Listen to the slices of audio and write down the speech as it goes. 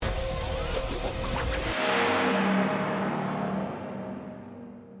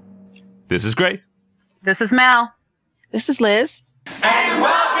This is Gray. This is Mel. This is Liz. And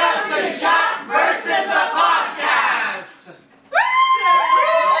welcome to Chuck versus the Podcast!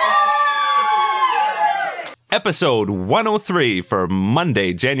 Episode 103 for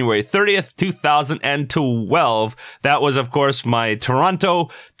Monday, January 30th, 2012. That was, of course, my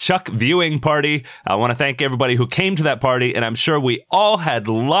Toronto Chuck viewing party. I want to thank everybody who came to that party, and I'm sure we all had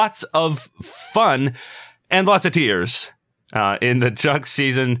lots of fun and lots of tears. In the Chuck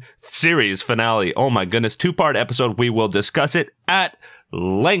season series finale. Oh my goodness, 2-part episode. We will discuss it at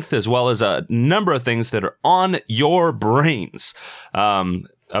length, as well as a number of things that are on your brains.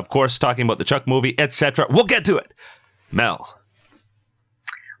 Of course, talking about the Chuck movie, etc. We'll get to it. Mel.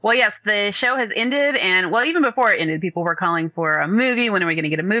 Well, yes, the show has ended, and well, even before it ended, people were calling for a movie. When are we going to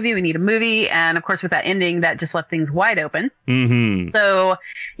get a movie? We need a movie. And of course, with that ending, that just left things wide open. Mm-hmm. So,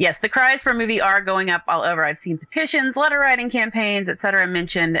 yes, the cries for a movie are going up all over. I've seen petitions, letter writing campaigns, etc.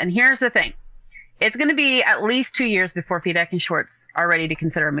 mentioned. And here's the thing. It's going to be at least 2 years before Fedek and Schwartz are ready to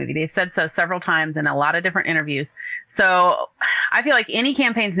consider a movie. They've said so several times in a lot of different interviews. So I feel like any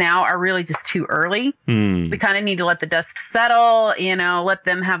campaigns now are really just too early. We kind of need to let the dust settle, let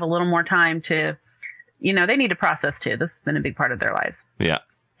them have a little more time to, they need to process too. This has been a big part of their lives. Yeah.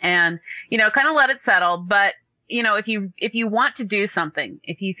 And, kind of let it settle. But, if you want to do something,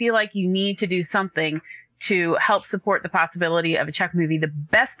 if you feel like you need to do something to help support the possibility of a Chuck movie, the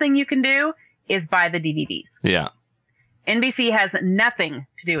best thing you can do is buy the DVDs. Yeah. NBC has nothing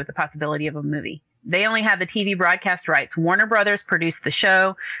to do with the possibility of a movie. They only have the TV broadcast rights. Warner Brothers produced the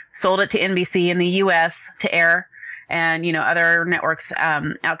show, sold it to NBC in the U.S. to air, and, other networks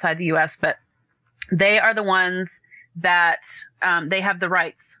outside the U.S. But they are the ones that they have the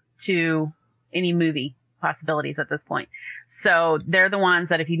rights to any movie possibilities at this point. So they're the ones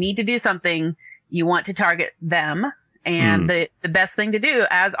that if you need to do something, you want to target them. And the best thing to do,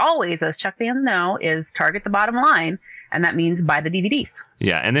 as always, as Chuck fans know, is target the bottom line. And that means buy the DVDs.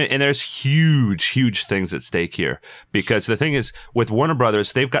 Yeah, and there's huge things at stake here. Because the thing is, with Warner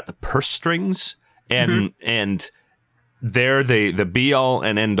Brothers, they've got the purse strings, and they're the be-all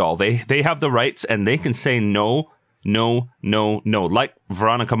and end-all. They have the rights, and they can say no. Like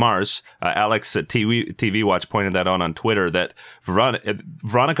Veronica Mars, Alex at TV Watch pointed that out on Twitter, that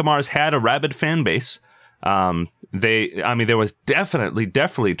Veronica Mars had a rabid fan base. There was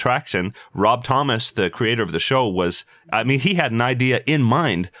definitely traction. Rob Thomas, the creator of the show, he had an idea in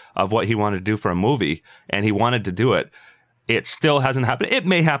mind of what he wanted to do for a movie, and he wanted to do it. It still hasn't happened. It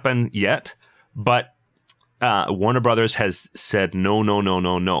may happen yet, but Warner Brothers has said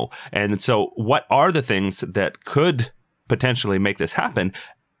no. And so what are the things that could potentially make this happen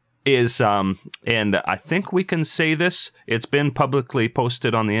is, and I think we can say this, it's been publicly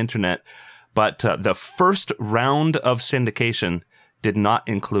posted on the internet, but the first round of syndication did not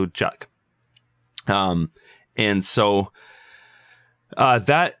include Chuck. And so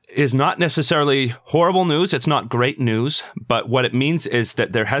that is not necessarily horrible news. It's not great news. But what it means is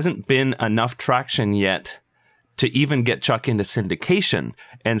that there hasn't been enough traction yet to even get Chuck into syndication.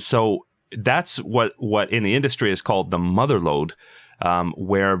 And so that's what in the industry is called the mother lode.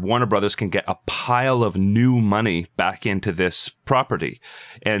 Where Warner Brothers can get a pile of new money back into this property.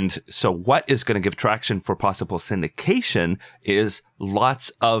 And so what is going to give traction for possible syndication is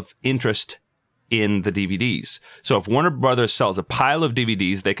lots of interest in the DVDs. So if Warner Brothers sells a pile of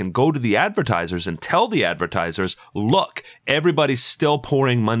DVDs, they can go to the advertisers and tell the advertisers, look, everybody's still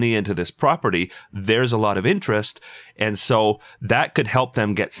pouring money into this property. There's a lot of interest. And so that could help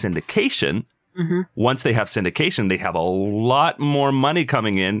them get syndication. Once they have syndication, they have a lot more money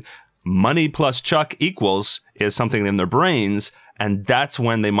coming in. Money plus Chuck equals is something in their brains, and that's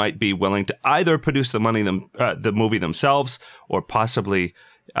when they might be willing to either produce the movie themselves, or possibly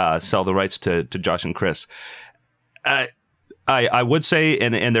sell the rights to Josh and Chris. I would say,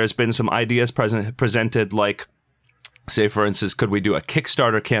 and there's been some ideas presented, like, say, for instance, could we do a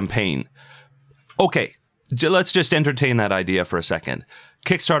Kickstarter campaign? Okay, let's just entertain that idea for a second.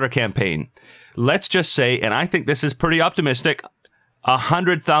 Kickstarter campaign. Let's just say, and I think this is pretty optimistic,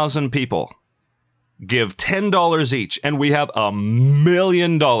 100,000 people give $10 each, and we have $1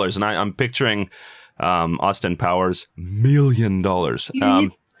 million. And I'm picturing Austin Powers, $1 million.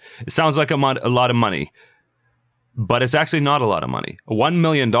 It sounds like a lot of money, but it's actually not a lot of money. $1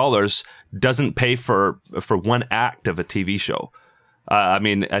 million doesn't pay for one act of a TV show. A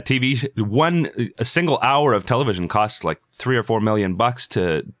single hour of television costs like $3 or $4 million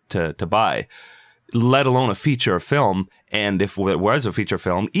to buy, let alone a feature film. And if it was a feature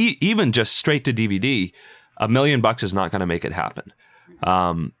film, even just straight to DVD, $1 million is not going to make it happen.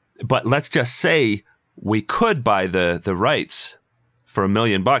 But let's just say we could buy the rights for $1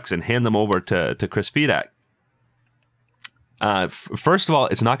 million and hand them over to Chris Fedak. First of all,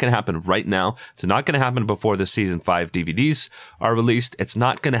 it's not going to happen right now. It's not going to happen before the season 5 DVDs are released. It's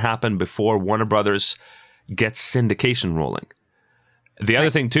not going to happen before Warner Brothers gets syndication rolling. The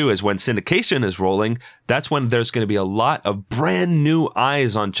other thing, too, is when syndication is rolling, that's when there's going to be a lot of brand new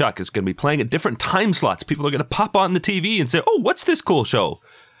eyes on Chuck. It's going to be playing at different time slots. People are going to pop on the TV and say, oh, what's this cool show?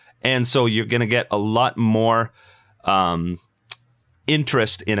 And so you're going to get a lot more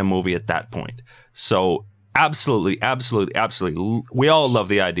interest in a movie at that point. So absolutely. We all love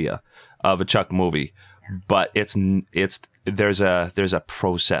the idea of a Chuck movie, but there's a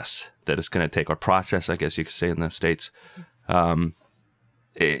process that it's going to take, or process, I guess you could say in the States.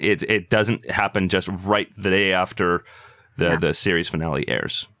 It doesn't happen just right the day after the series finale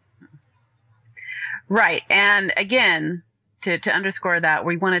airs. Right. And again, to underscore that,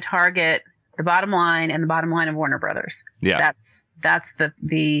 we want to target the bottom line and the bottom line of Warner Brothers. Yeah. That's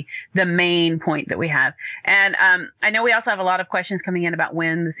the main point that we have. And I know we also have a lot of questions coming in about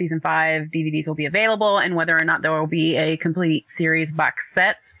when the season 5 DVDs will be available and whether or not there will be a complete series box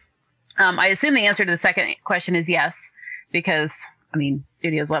set. I assume the answer to the second question is yes, because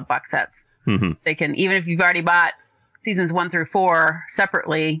studios love box sets. Mm-hmm. They can, even if you've already bought seasons 1 through 4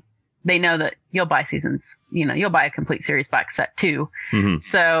 separately, they know that you'll buy you'll buy a complete series box set too. Mm-hmm.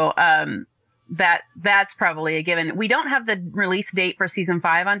 So, that's probably a given. We don't have the release date for season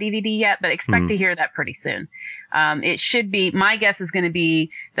 5 on DVD yet, but expect to hear that pretty soon. It should be, my guess is going to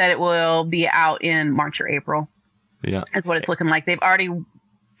be that it will be out in March or April. Yeah. Is what it's looking like. They've already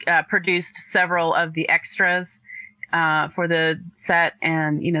produced several of the extras for the set,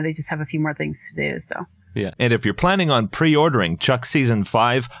 and they just have a few more things to do. So yeah, and if you're planning on pre-ordering Chuck season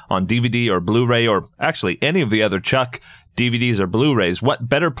 5 on DVD or Blu-ray, or actually any of the other Chuck DVDs or Blu-rays, what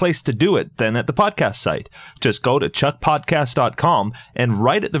better place to do it than at the podcast site? Just go to chuckpodcast.com, and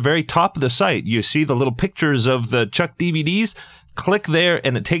right at the very top of the site, you see the little pictures of the Chuck DVDs. Click there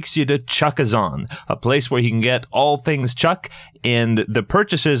and it takes you to Chuckazon, a place where you can get all things Chuck, and the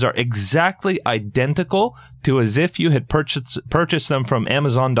purchases are exactly identical to as if you had purchased them from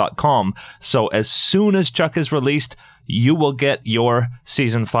Amazon.com. So as soon as Chuck is released, you will get your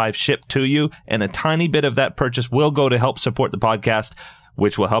season 5 shipped to you, and a tiny bit of that purchase will go to help support the podcast,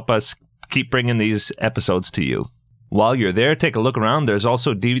 which will help us keep bringing these episodes to you. While you're there, take a look around. There's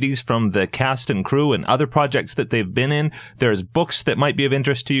also DVDs from the cast and crew and other projects that they've been in. There's books that might be of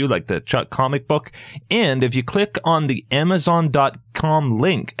interest to you, like the Chuck comic book. And if you click on the Amazon.com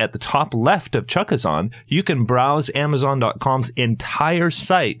link at the top left of Chuckazon, you can browse Amazon.com's entire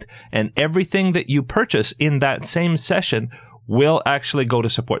site, and everything that you purchase in that same session will actually go to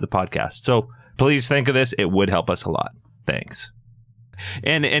support the podcast. So please think of this. It would help us a lot. Thanks.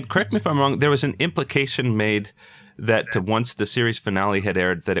 And correct me if I'm wrong, there was an implication made that once the series finale had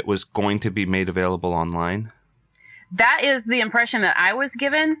aired, that it was going to be made available online? That is the impression that I was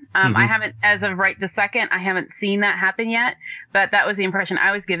given. I haven't, as of right this second, I haven't seen that happen yet. But that was the impression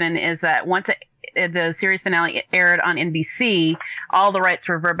I was given, is that once the series finale aired on NBC, all the rights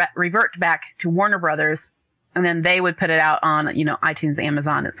revert back to Warner Brothers, and then they would put it out on iTunes,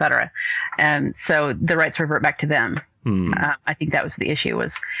 Amazon, etc. And so the rights revert back to them. I think that was the issue.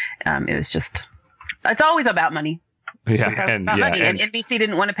 It was just, it's always about money. Yeah, and NBC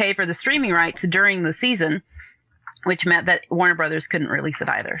didn't want to pay for the streaming rights during the season, which meant that Warner Brothers couldn't release it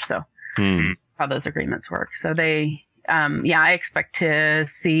either. So that's how those agreements work. So they, I expect to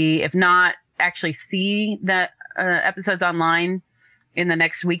see, if not actually see the episodes online in the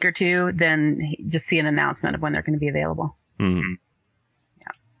next week or two, then just see an announcement of when they're going to be available.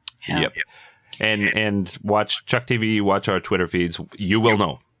 Yep. And watch Chuck TV, watch our Twitter feeds. You will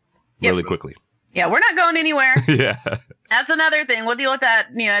know really quickly. Yeah, we're not going anywhere. Yeah. That's another thing. We'll deal with that,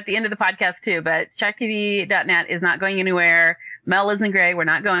 at the end of the podcast too. But ChuckTV.net is not going anywhere. Mel isn't gray. We're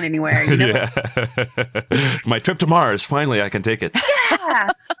not going anywhere. My trip to Mars. Finally, I can take it. Yeah.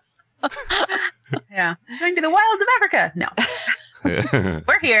 Yeah. I'm going to the wilds of Africa. No.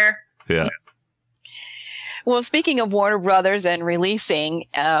 We're here. Yeah. Well, speaking of Warner Brothers and releasing,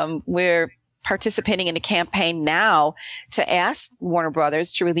 we're participating in a campaign now to ask Warner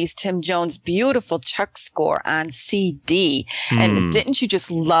Brothers to release Tim Jones' beautiful Chuck score on CD. And didn't you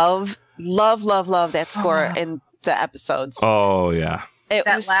just love that score in the episodes? Oh, yeah. It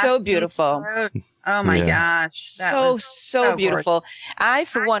was so beautiful. Oh, my gosh. So beautiful. Gorgeous. I,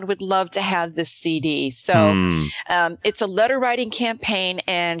 for one, would love to have this CD. So it's a letter writing campaign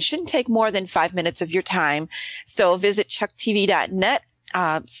and shouldn't take more than 5 minutes of your time. So visit chucktv.net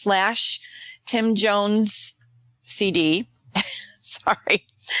 /Tim Jones CD. Sorry.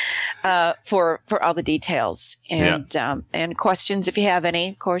 for all the details and questions. If you have any,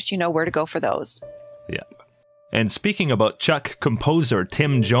 of course, you know where to go for those. Yeah. And speaking about Chuck composer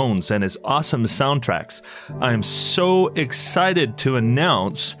Tim Jones and his awesome soundtracks, I'm so excited to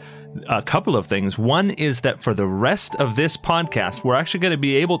announce a couple of things. One is that for the rest of this podcast, we're actually going to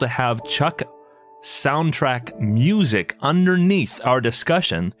be able to have Chuck soundtrack music underneath our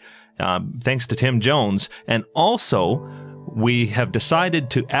discussion, thanks to Tim Jones. And also, we have decided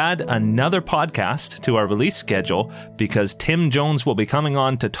to add another podcast to our release schedule because Tim Jones will be coming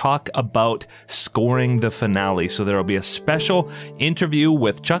on to talk about scoring the finale. So there will be a special interview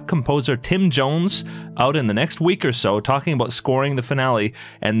with Chuck composer Tim Jones out in the next week or so talking about scoring the finale,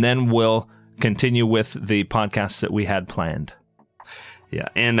 and then we'll continue with the podcasts that we had planned. Yeah,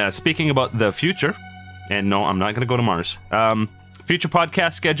 and speaking about the future, and no, I'm not going to go to Mars. Future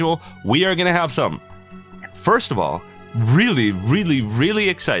podcast schedule, we are going to have some. First of all, really, really, really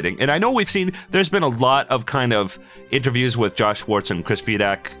exciting. And I know there's been a lot of kind of interviews with Josh Schwartz and Chris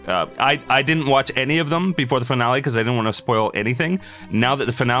Fedak. I didn't watch any of them before the finale because I didn't want to spoil anything. Now that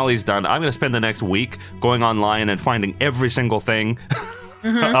the finale's done, I'm going to spend the next week going online and finding every single thing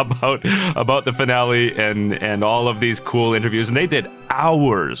about the finale and all of these cool interviews. And they did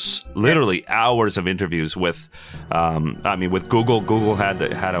literally hours of interviews with Google. Google had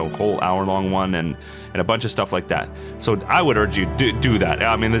a whole hour-long one and a bunch of stuff like that. So I would urge you to do that.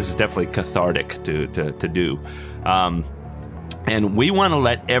 I mean, this is definitely cathartic to do. And we want to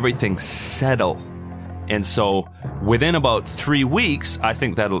let everything settle. And so within about 3 weeks, I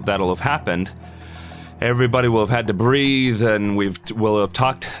think that'll have happened. Everybody will have had to breathe, and we'll have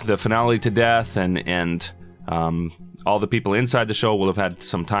talked the finale to death, and all the people inside the show will have had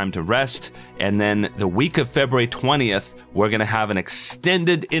some time to rest. And then the week of February 20th, we're going to have an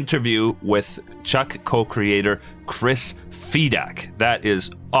extended interview with Chuck co-creator Chris Fedak. That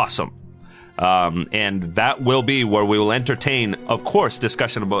is awesome. And that will be where we will entertain, of course,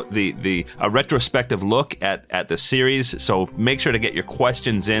 discussion about a retrospective look at the series. So make sure to get your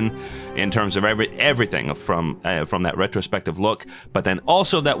questions in terms of everything from that retrospective look. But then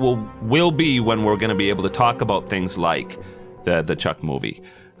also that will be when we're going to be able to talk about things like the Chuck movie.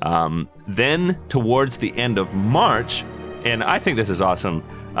 Then towards the end of March, and I think this is awesome,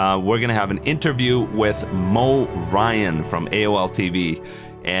 we're going to have an interview with Mo Ryan from AOL TV.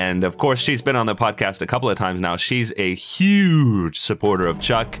 And of course, she's been on the podcast a couple of times now. She's a huge supporter of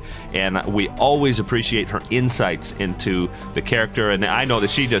Chuck, and we always appreciate her insights into the character. And I know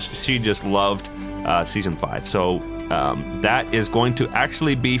that she just loved season 5. So that is going to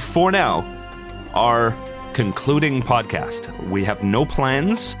actually be, for now, our concluding podcast. We have no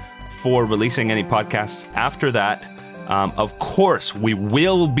plans for releasing any podcasts after that. Of course, we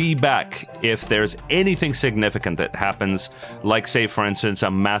will be back if there's anything significant that happens, like, say, for instance,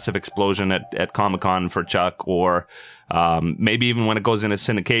 a massive explosion at Comic-Con for Chuck, or maybe even when it goes into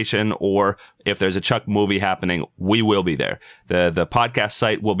syndication, or if there's a Chuck movie happening, we will be there. The podcast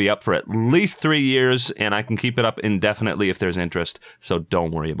site will be up for at least 3 years, and I can keep it up indefinitely if there's interest, so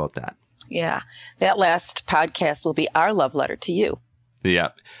don't worry about that. Yeah, that last podcast will be our love letter to you. Yeah,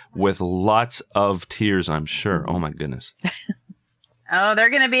 with lots of tears, I'm sure. Oh, my goodness. Oh, they're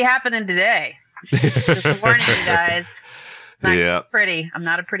going to be happening today. Just warning you guys. It's not pretty. I'm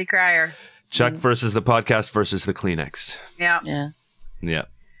not a pretty crier. Chuck versus the podcast versus the Kleenex. Yeah.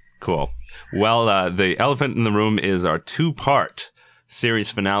 Cool. Well, the elephant in the room is our 2-part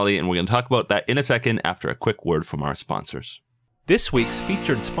series finale, and we're going to talk about that in a second after a quick word from our sponsors. This week's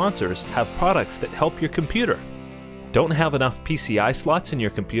featured sponsors have products that help your computer. Don't have enough PCI slots in your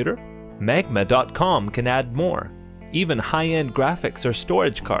computer? Magma.com can add more, even high-end graphics or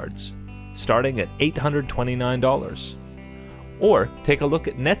storage cards, starting at $829. Or take a look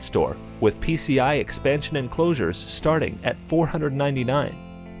at NetStore with PCI expansion enclosures starting at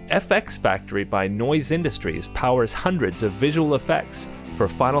 $499. FX Factory by Noise Industries powers hundreds of visual effects for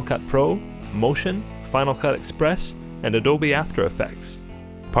Final Cut Pro, Motion, Final Cut Express, and Adobe After Effects.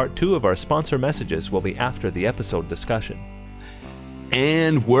 Part 2 of our sponsor messages will be after the episode discussion.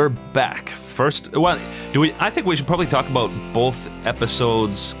 And we're back. First, I think we should probably talk about both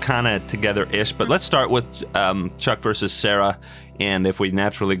episodes kind of together-ish, but let's start with Chuck versus Sarah, and if we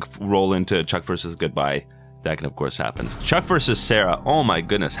naturally roll into Chuck versus Goodbye, that can of course happen. Chuck versus Sarah, oh my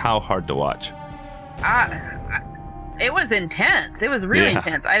goodness, how hard to watch. It was intense. It was really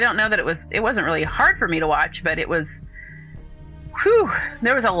intense. I don't know that it wasn't really hard for me to watch, but it was...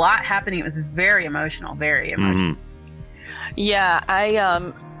 there was a lot happening. It was very emotional. Mm-hmm. Yeah,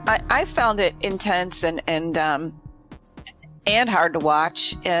 I found it intense, and and hard to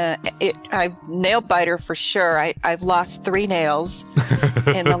watch. I nail biter for sure. I've lost 3 nails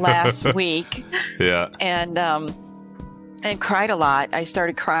in the last week. Yeah. And cried a lot. I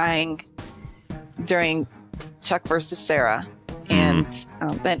started crying during Chuck versus Sarah, and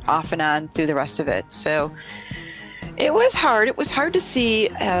then off and on through the rest of it. So it was hard. It was hard to see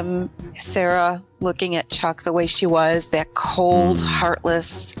Sarah looking at Chuck the way she was, that cold,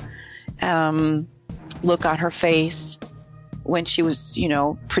 heartless look on her face when she was,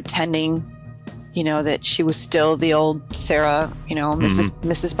 pretending, that she was still the old Sarah,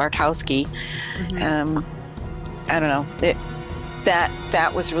 Mrs. Bartowski. I don't know.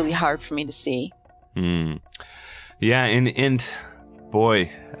 That was really hard for me to see. Yeah, and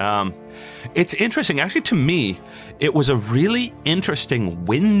boy, it's interesting. Actually, to me, it was a really interesting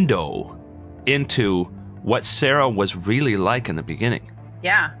window into what Sarah was really like in the beginning.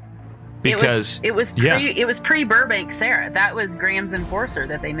 Yeah. Because it was pre Burbank Sarah. That was Graham's enforcer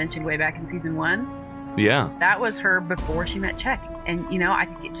that they mentioned way back in season 1. Yeah. That was her before she met Chuck. And I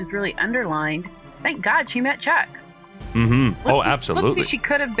think it just really underlined, thank God she met Chuck. Absolutely. Look who she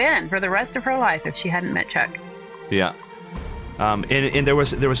could have been for the rest of her life if she hadn't met Chuck. Yeah. And there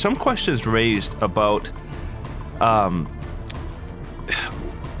was some questions raised about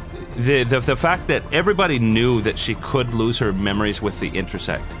the fact that everybody knew that she could lose her memories with the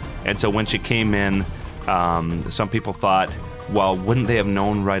intersect. And so when she came in, some people thought, well, wouldn't they have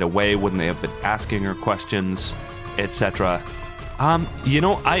known right away? Wouldn't they have been asking her questions, etc.?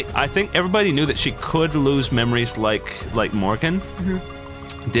 I think everybody knew that she could lose memories like Morgan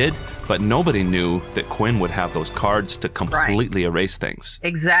did, but nobody knew that Quinn would have those cards to completely erase things.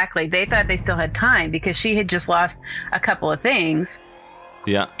 Exactly. They thought they still had time because she had just lost a couple of things.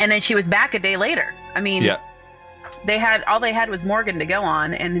 Yeah. And then she was back a day later. I mean, all they had was Morgan to go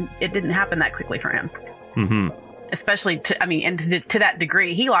on, and it didn't happen that quickly for him. Especially to that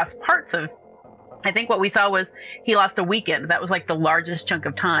degree. He lost parts of, I think what we saw was he lost a weekend. That was like the largest chunk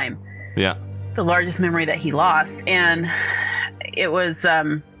of time. Yeah. The largest memory that he lost. And it was,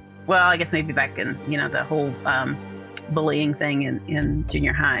 I guess maybe back in, the whole bullying thing in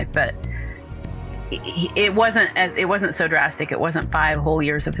junior high. But it wasn't so drastic. It wasn't 5 whole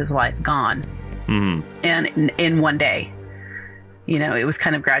years of his life gone. And in one day. It was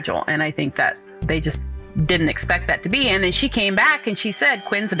kind of gradual. And I think that they just didn't expect that to be. And then she came back and she said,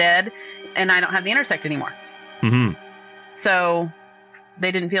 Quinn's dead. And I don't have the intersect anymore. So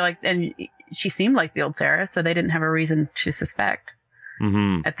they didn't feel like, and she seemed like the old Sarah, so they didn't have a reason to suspect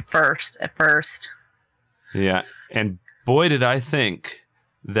at first. Yeah, and boy, did I think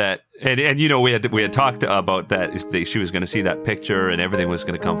that, and we had talked about that. She was going to see that picture, and everything was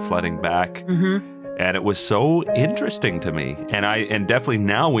going to come flooding back. And it was so interesting to me, and definitely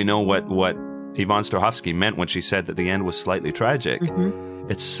now we know what Yvonne Strahovski meant when she said that the end was slightly tragic.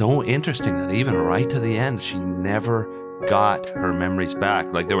 It's so interesting that even right to the end, she never got her memories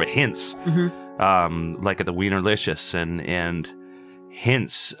back. Like there were hints, like at the Wienerlicious and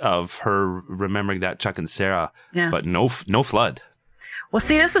hints of her remembering that Chuck and Sarah, but no flood. Well,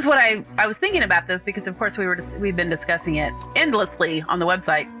 see, this is what I was thinking about this because, of course, we've been discussing it endlessly on the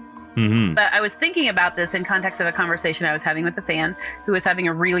website. But I was thinking about this in context of a conversation I was having with a fan who was having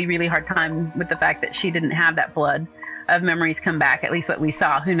a really, really hard time with the fact that she didn't have that flood of memories come back, at least what we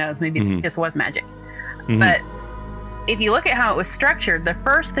saw. Who knows? Maybe this was magic. But if you look at how it was structured, the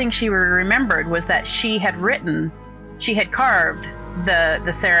first thing she remembered was that she had carved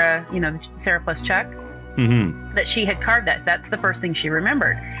the Sarah, Sarah plus Chuck, that she had carved that. That's the first thing she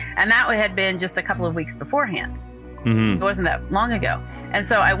remembered. And that had been just a couple of weeks beforehand. It wasn't that long ago. And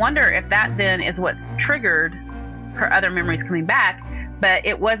so I wonder if that then is what's triggered her other memories coming back. But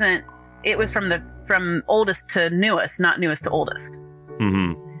it wasn't, it was from oldest to newest, not newest to oldest.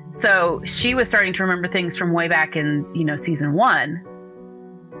 So she was starting to remember things from way back in, season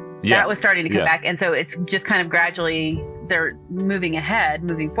 1. That was starting to come back. And so it's just kind of gradually, they're moving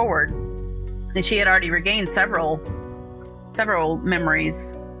forward. And she had already regained several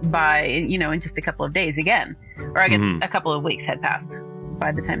memories by, in just a couple of days again. Or I guess a couple of weeks had passed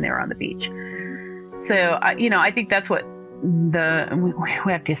by the time they were on the beach. So, I think that's what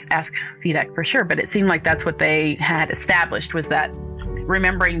we have to ask Fedak for sure, but it seemed like that's what they had established, was that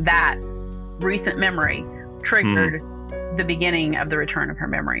remembering that recent memory triggered the beginning of the return of her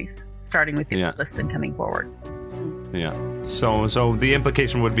memories, starting with the list and coming forward. Yeah. So the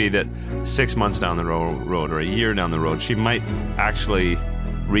implication would be that 6 months down the road or a year down the road, she might actually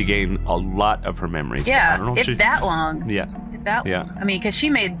regain a lot of her memories. Yeah, that long. Yeah. I mean, because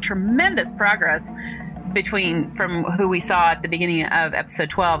she made tremendous progress from who we saw at the beginning of episode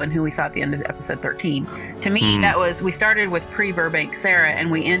 12 and who we saw at the end of episode 13. To me, that was, we started with pre-Burbank Sarah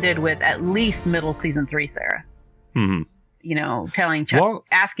and we ended with at least middle season 3 Sarah. Mm-hmm. You know, telling Chuck,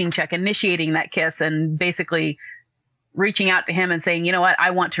 asking Chuck, initiating that kiss and basically reaching out to him and saying, you know what,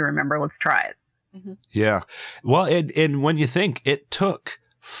 I want to remember, let's try it. Mm-hmm. Yeah. Well, and when you think it took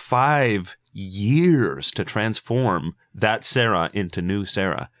 5 years to transform that Sarah into new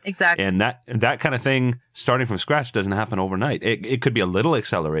Sarah. Exactly. And that kind of thing, starting from scratch, doesn't happen overnight. It could be a little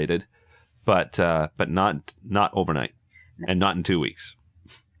accelerated, but not overnight, and not in 2 weeks.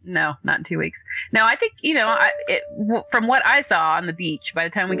 No, not in 2 weeks. No, I think, you know, from what I saw on the beach, by the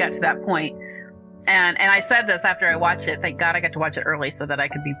time we got to that point, and I said this after I watched it, thank God I got to watch it early so that I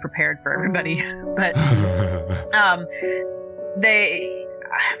could be prepared for everybody. But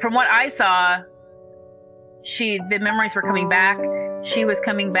from what I saw, the memories were coming back. She was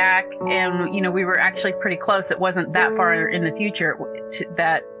coming back, and you know, we were actually pretty close. It wasn't that far in the future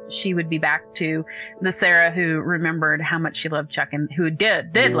that she would be back to the Sarah who remembered how much she loved Chuck and who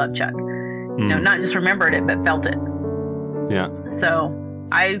did love Chuck. You know, not just remembered it, but felt it. Yeah. So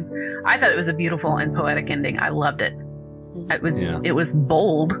I thought it was a beautiful and poetic ending. I loved it. It was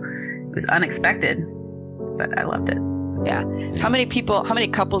bold. It was unexpected, but I loved it. Yeah. How many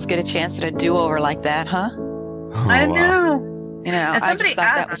couples get a chance at a do-over like that, huh? Oh, I know. Wow. You know, I just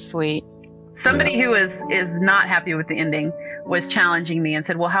thought that was sweet. Somebody who is not happy with the ending was challenging me and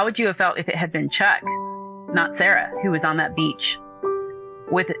said, well, how would you have felt if it had been Chuck, not Sarah, who was on that beach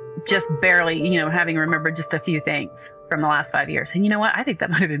with just barely, you know, having remembered just a few things from the last 5 years? And you know what? I think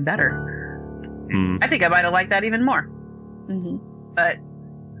that might have been better. I think I might have liked that even more. Mm-hmm. But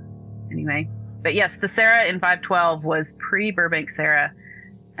anyway. But yes, the Sarah in 512 was pre-Burbank Sarah.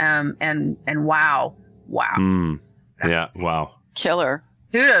 And wow. Yeah, wow. Killer.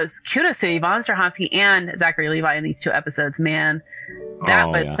 Kudos to Yvonne Strahovski and Zachary Levi in these 2 episodes. Man, that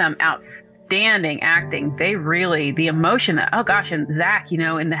was some outstanding acting. They really, the emotion, and Zach, you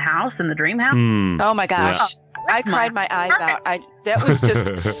know, in the house, in the dream house. Oh my gosh. Yeah. I cried my eyes out. That was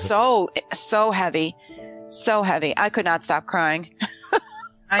just so heavy. So heavy. I could not stop crying.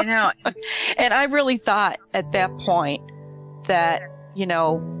 I know. And I really thought at that point that, you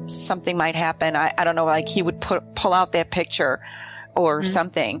know, something might happen. I don't know, like he would pull out that picture or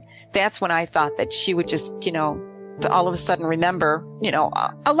something. That's when I thought that she would just, you know, all of a sudden remember, you know,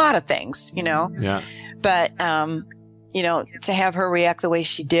 a lot of things, you know. Yeah. But, you know, to have her react the way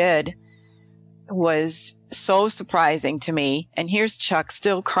she did was so surprising to me. And here's Chuck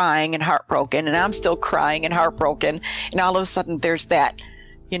still crying and heartbroken, and I'm still crying and heartbroken. And all of a sudden there's that,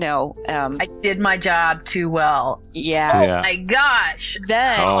 you know, I did my job too well. Yeah. Oh my gosh.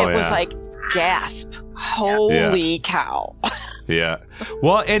 Then it was like, gasp. Holy cow. Yeah.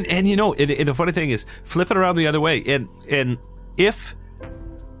 Well, and you know, and the funny thing is, flip it around the other way. And if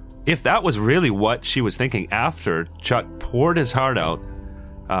that was really what she was thinking after Chuck poured his heart out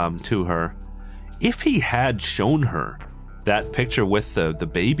to her, if he had shown her that picture with the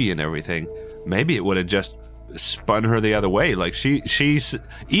baby and everything, maybe it would have just spun her the other way. Like she's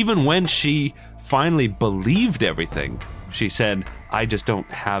even when she finally believed everything, she said, I just don't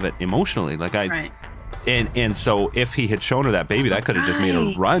have it emotionally. Like right. And so if he had shown her that baby, that could have just made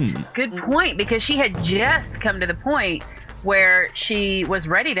her run. Good point, because she had just come to the point where she was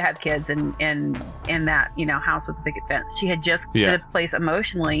ready to have kids in that, you know, house with the picket fence. She had just to the place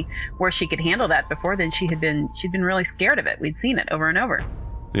emotionally where she could handle that. Before then she'd been really scared of it. We'd seen it over and over.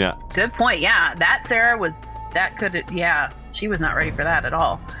 Yeah. Good point. Yeah. That Sarah was, she was not ready for that at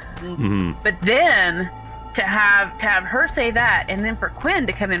all. Mm-hmm. But then to have her say that, and then for Quinn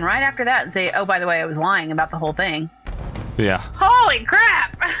to come in right after that and say, oh, by the way, I was lying about the whole thing. Yeah. Holy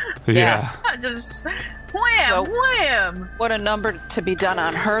crap. Yeah. Just wham. What a number to be done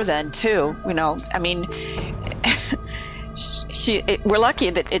on her then too. You know, I mean, we're lucky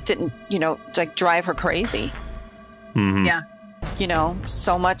that it didn't, you know, like drive her crazy. Mm-hmm. Yeah. You know,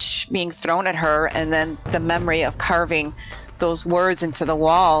 so much being thrown at her, and then the memory of carving those words into the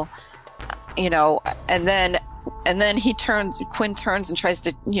wall, you know, and then Quinn turns and tries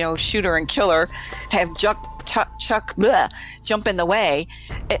to, you know, shoot her and kill her, have Chuck jump in the way.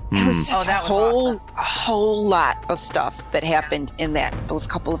 It was such a whole lot of stuff that happened in those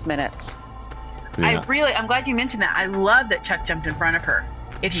couple of minutes. Yeah. I'm glad you mentioned that. I love that Chuck jumped in front of her.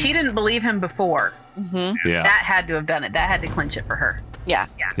 If she didn't believe him before, that had to have done it. That had to clinch it for her. Yeah.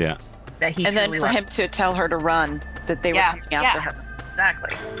 That he and then for him to tell her to run, that they were coming after her.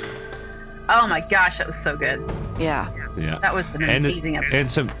 Exactly. Oh my gosh, that was so good. Yeah. That was an amazing episode. And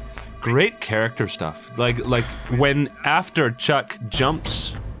some great character stuff. Like when after Chuck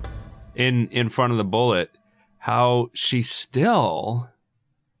jumps in front of the bullet, how she still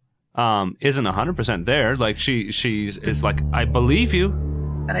isn't 100% there. Like she's like, I believe you,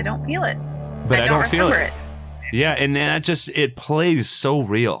 but I don't feel it. But I don't feel it. Yeah, and that it plays so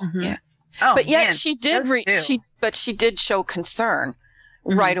real. Mm-hmm. Yeah. Oh, but yet man, she did she did show concern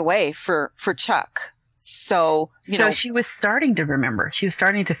right away for Chuck. So, you know, she was starting to remember. She was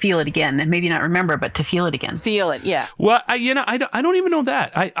starting to feel it again, and maybe not remember, but to feel it again. Feel it, yeah. Well, I don't even know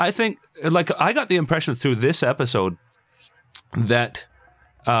that. I think, like, I got the impression through this episode that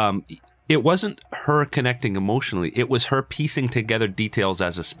it wasn't her connecting emotionally. It was her piecing together details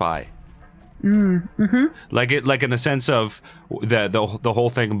as a spy. Mm-hmm. Like in the sense of the whole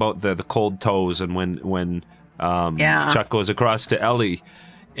thing about the cold toes, and when Chuck goes across to Ellie.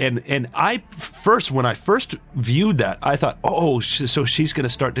 And when I first viewed that, I thought, so she's going to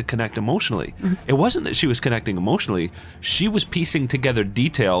start to connect emotionally. Mm-hmm. It wasn't that she was connecting emotionally. She was piecing together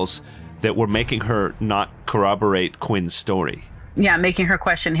details that were making her not corroborate Quinn's story. Yeah, making her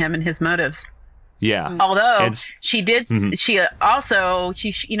question him and his motives. Yeah. Although she did, she also,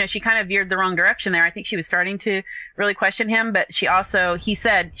 she kind of veered the wrong direction there. I think she was starting to really question him, but he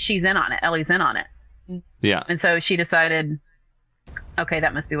said she's in on it. Ellie's in on it. Yeah. And so she decided, okay,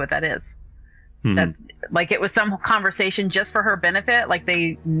 that must be what that is. Mm-hmm. That, like, it was some conversation just for her benefit. Like,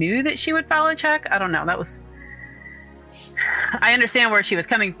 they knew that she would follow Chuck. I don't know. I understand where she was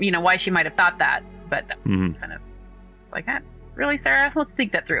coming, why she might have thought that, but that was kind of like, really, Sarah? Let's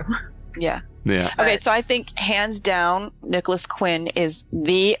think that through. Yeah. Yeah. Okay, so I think hands down, Nicholas Quinn is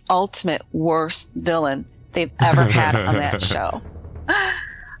the ultimate worst villain they've ever had on that show.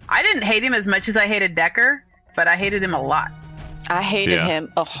 I didn't hate him as much as I hated Decker, but I hated him a lot. I hated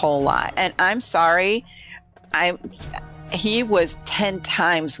him a whole lot. And I'm sorry, he was 10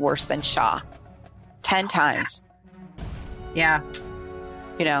 times worse than Shaw. 10 times. Yeah.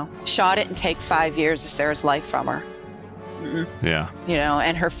 Shaw didn't take 5 years of Sarah's life from her. Mm-hmm. Yeah.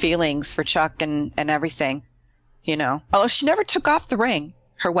 And her feelings for Chuck and everything. Although she never took off the ring,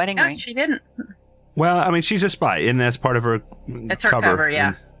 her wedding ring. She didn't. Well, I mean, she's a spy, and that's part of her It's her cover,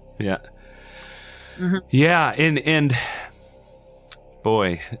 yeah. Yeah. Mm-hmm. Yeah, and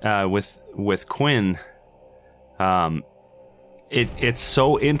boy, with Quinn, it's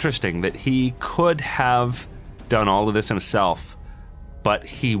so interesting that he could have done all of this himself, but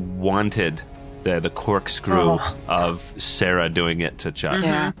he wanted the corkscrew of Sarah doing it to Chuck.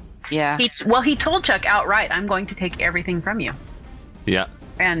 Yeah. Yeah. He told Chuck outright, I'm going to take everything from you. Yeah.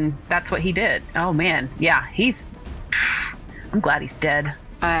 And that's what he did. Oh, man. Yeah, I'm glad he's dead.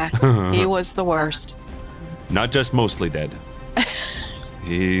 He was the worst. Not just mostly dead.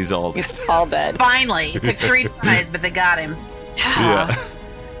 He's all dead. He's all dead. Finally. It took 3 tries, but they got him. Yeah.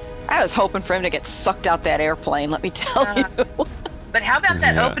 I was hoping for him to get sucked out that airplane, let me tell you. But how about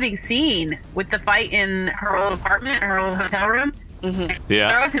that opening scene with the fight in her old apartment, her old hotel room? Mm-hmm.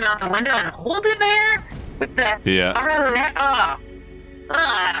 Yeah. Throws him out the window and holds him there with the Yeah,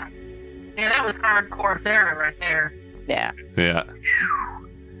 that was hardcore Sarah right there. Yeah. Yeah.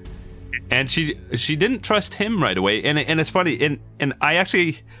 And she didn't trust him right away, and it's funny, and I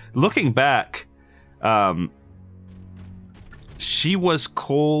actually, looking back, she was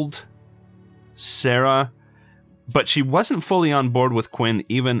cold Sarah, but she wasn't fully on board with Quinn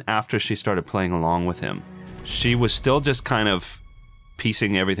even after she started playing along with him. She was still just kind of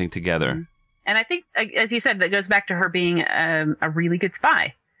piecing everything together. And I think, as you said, that goes back to her being a really good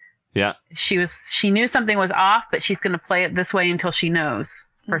spy. Yeah. She knew something was off, but she's going to play it this way until she knows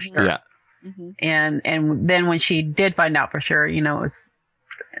for sure. Yeah. Mm-hmm. And then when she did find out for sure, it was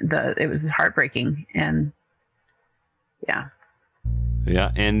heartbreaking, and yeah.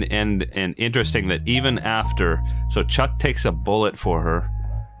 Yeah, and interesting that even after, so Chuck takes a bullet for her,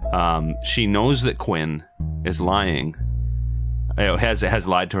 she knows that Quinn is lying, has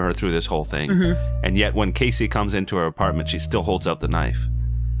lied to her through this whole thing, and yet when Casey comes into her apartment, she still holds out the knife.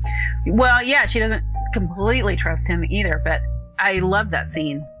 Well, yeah, she doesn't completely trust him either, but I love that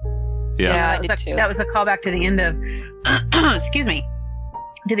scene. Yeah, I did too. That was a callback to the end of, excuse me,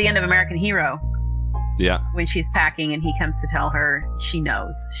 to the end of American Hero. Yeah. When she's packing and he comes to tell her, she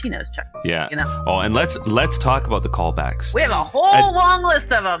knows Chuck. Yeah. Oh, and let's talk about the callbacks. We have a whole long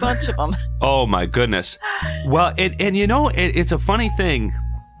list of them. Bunch of them. Oh my goodness. Well, it's a funny thing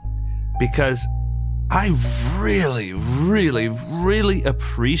because I really, really, really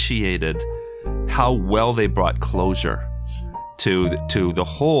appreciated how well they brought closure to the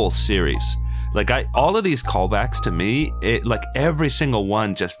whole series. Like all of these callbacks to me, like every single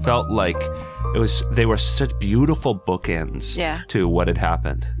one just felt like they were such beautiful bookends to what had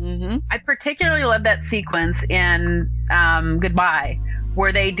happened. Mm-hmm. I particularly love that sequence in Goodbye,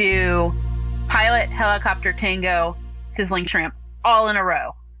 where they do pilot, helicopter, tango, sizzling shrimp all in a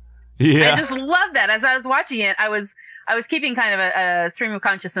row. Yeah. I just love that. As I was watching it, I was keeping kind of a stream of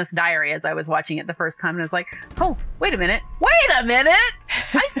consciousness diary as I was watching it the first time, and I was like, oh, wait a minute.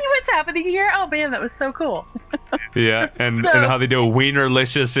 I see what's happening here. Oh man, that was so cool. Yeah, and how they do a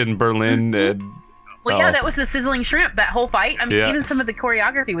Wienerlicious in Berlin. Mm-hmm. And, that was the sizzling shrimp, that whole fight. I mean, even some of the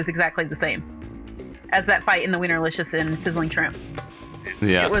choreography was exactly the same as that fight in the Wienerlicious in Sizzling Shrimp.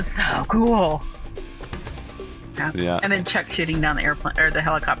 Yeah. It was so cool. Yeah. And then Chuck shooting down the airplane or the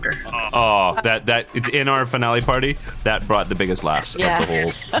helicopter. Oh, that in our finale party, that brought the biggest laughs of the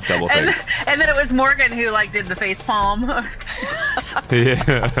whole double thing. And then it was Morgan who did the face palm.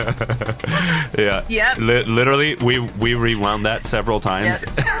 Yeah. Yep. Literally, we rewound that several times.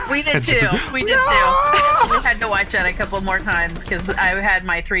 Yes. We did too. We had to watch that a couple more times because I had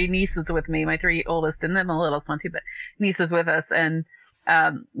my 3 nieces with me, my 3 oldest, and then the littlest one too, but nieces with us, and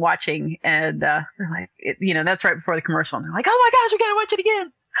watching, and they're like, that's right before the commercial, and they're like, oh my gosh, we gotta watch it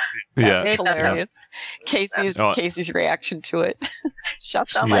again. Yeah, it's hilarious. Casey's reaction to it. Shut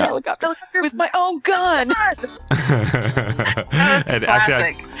down my helicopter with my own gun. And classic.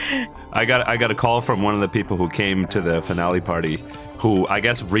 Actually, I got a call from one of the people who came to the finale party, who I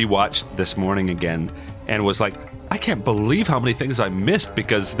guess rewatched this morning again, and was like, I can't believe how many things I missed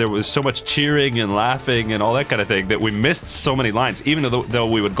because there was so much cheering and laughing and all that kind of thing that we missed so many lines. Even though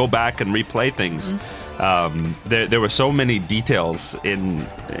we would go back and replay things, there were so many details in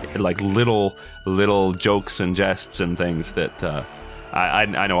like little jokes and jests and things that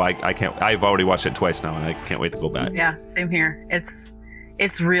I know I can't. I've already watched it twice now and I can't wait to go back. Yeah, same here.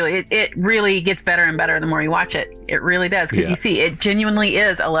 It really gets better and better the more you watch it. It really does, because you see, it genuinely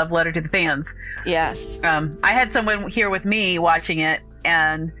is a love letter to the fans. Yes. I had someone here with me watching it,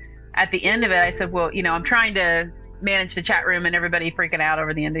 and at the end of it, I said, well, I'm trying to manage the chat room and everybody freaking out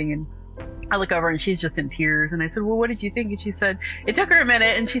over the ending, and I look over and she's just in tears, and I said, well, what did you think? And she said, it took her a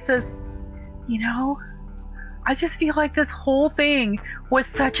minute, and she says, I just feel like this whole thing was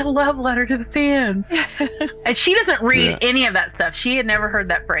such a love letter to the fans. And she doesn't read any of that stuff. She had never heard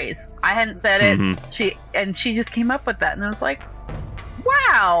that phrase. I hadn't said it. Mm-hmm. She just came up with that, and I was like,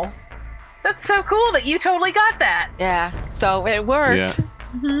 wow, that's so cool that you totally got that. Yeah. So it worked. Yeah.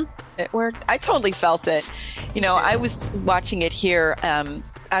 Mm-hmm. It worked. I totally felt it. I was watching it here.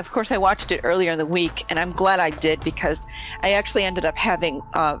 Of course, I watched it earlier in the week, and I'm glad I did because I actually ended up having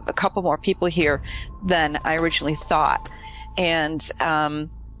a couple more people here than I originally thought. And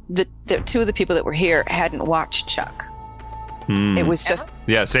the 2 of the people that were here hadn't watched Chuck. It was just...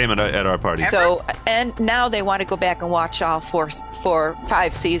 Yeah, same at our party. So, and now they want to go back and watch all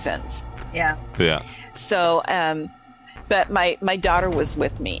 5 seasons. Yeah. Yeah. So, but my daughter was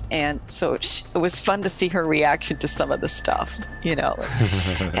with me, and so it was fun to see her reaction to some of the stuff,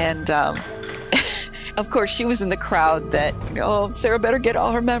 and of course she was in the crowd that, Sarah better get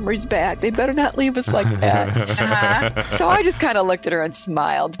all her memories back. They better not leave us like that. So I just kind of looked at her and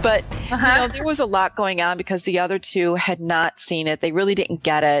smiled, but there was a lot going on because the other 2 had not seen it. They really didn't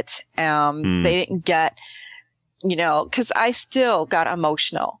get it. They didn't get, because I still got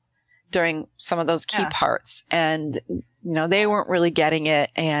emotional during some of those key parts, and they weren't really getting it.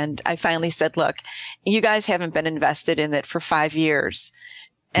 And I finally said, look, you guys haven't been invested in it for 5 years.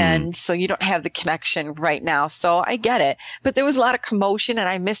 And so you don't have the connection right now. So I get it. But there was a lot of commotion and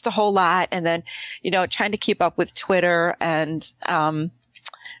I missed a whole lot. And then, trying to keep up with Twitter and,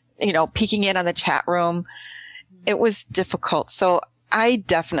 peeking in on the chat room, it was difficult. So I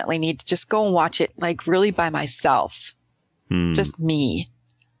definitely need to just go and watch it really by myself. Just me.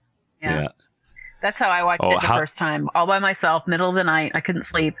 Yeah. That's how I watched it the first time, all by myself, middle of the night. I couldn't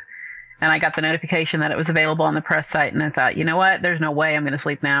sleep. And I got the notification that it was available on the press site. And I thought, you know what? There's no way I'm going to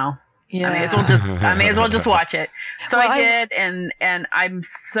sleep now. Yeah. I may as well just watch it. So I did. And I'm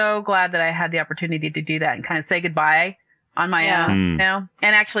so glad that I had the opportunity to do that and kind of say goodbye on my own, And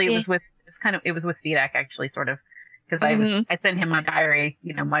actually it was with Vidak, actually, sort of, because I sent him my diary,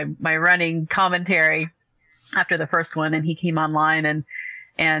 my running commentary after the first one, and he came online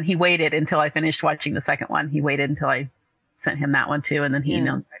and he waited until I finished watching the second one. He waited until I sent him that one too, and then he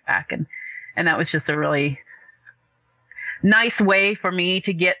emailed right back. And that was just a really nice way for me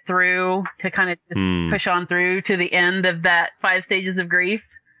to get through, to kind of just push on through to the end of that 5 stages of grief,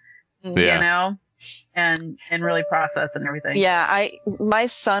 and really process and everything. Yeah, my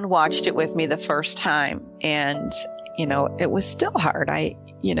son watched it with me the first time, and it was still hard.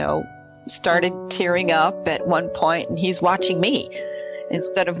 started tearing up at one point, and he's watching me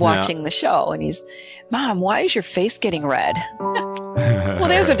instead of watching the show. And he's, Mom, why is your face getting red? Well,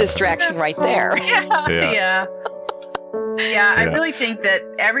 there's a distraction right there. Yeah. I really think that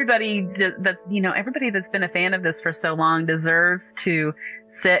everybody that's been a fan of this for so long deserves to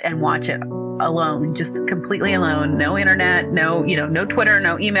sit and watch it alone, just completely alone. No internet, no Twitter,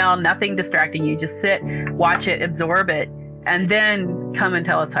 no email, nothing distracting you. Just sit, watch it, absorb it, and then come and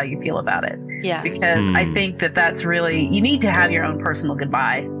tell us how you feel about it. Yes. Because I think that's really, you need to have your own personal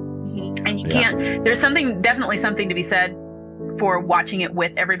goodbye. Mm-hmm. And you can't, there's definitely something to be said for watching it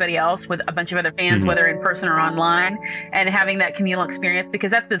with everybody else, with a bunch of other fans, whether in person or online, and having that communal experience,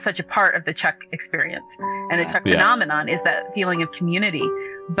 because that's been such a part of the Chuck experience and the Chuck phenomenon, is that feeling of community.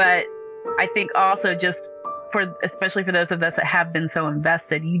 But I think also, just especially for those of us that have been so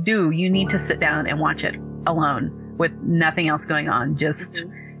invested, you need to sit down and watch it alone with nothing else going on. Just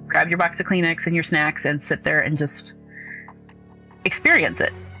grab your box of Kleenex and your snacks and sit there and just experience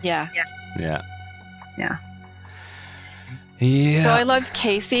it. Yeah. Yeah. So I loved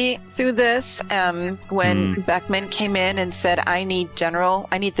Casey through this. When Beckman came in and said, I need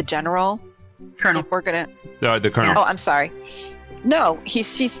the general. Colonel. We're going to... the colonel. Oh, I'm sorry. No,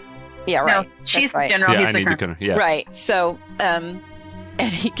 she's... Yeah, right. No, she's right. the general. Yeah, he's I need the colonel. Yeah. Right. So, and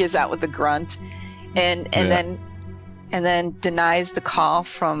he gives out with a grunt and then denies the call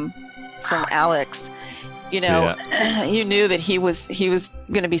from Alex. You knew that he was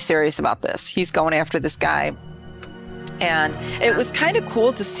going to be serious about this. He's going after this guy. And it was kind of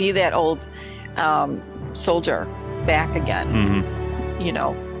cool to see that old soldier back again,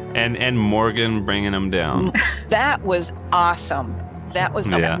 And Morgan bringing him down. That was awesome. That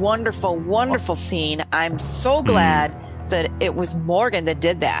was a wonderful, wonderful scene. I'm so glad that it was Morgan that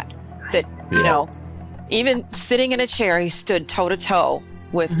did that. That, even sitting in a chair, he stood toe to toe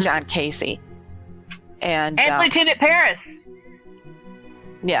with John Casey. And Lieutenant Paris.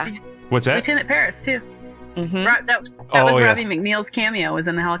 Yeah. What's that? Lieutenant Paris, too. Mm-hmm. That was Robbie McNeil's cameo, was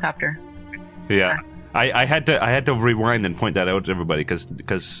in the helicopter. Yeah. I had to rewind and point that out to everybody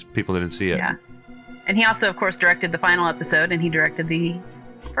because people didn't see it. Yeah. And he also, of course, directed the final episode, and he directed the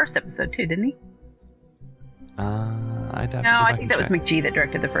first episode, too, didn't he? I think that was McGee that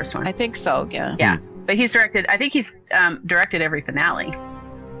directed the first one. I think so, yeah. Yeah. But he's directed directed every finale.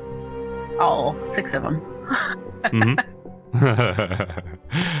 All 6 of them. Yeah.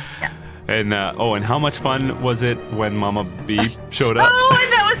 And and how much fun was it when Mama B showed up? Oh,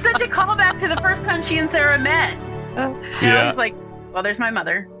 and that was such a callback to the first time she and Sarah met. I was like, well, there's my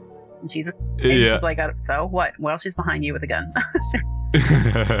mother. And she's she's like, so what? Well, she's behind you with a gun.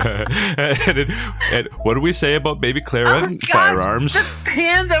 and what do we say about baby Clara and firearms? The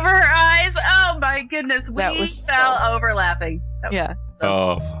hands over her eyes. Oh my goodness. We fell over laughing.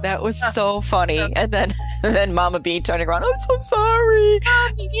 That was so funny. And then Mama B turning around, I'm so sorry.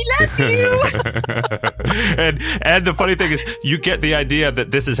 Mommy, we love you. and the funny thing is, you get the idea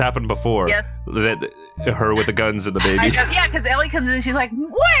that this has happened before. Yes. That her with the guns and the baby. Yeah, because Ellie comes in and she's like,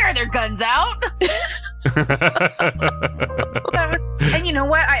 why are their guns out? And you know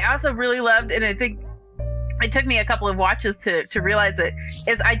what? I also really loved, and I think it took me a couple of watches to realize it,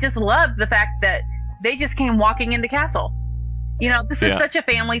 is I just loved the fact that they just came walking into Castle. This is such a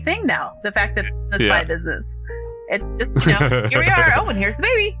family thing now. The fact that it's the spy business. It's just, here we are. Oh, and here's the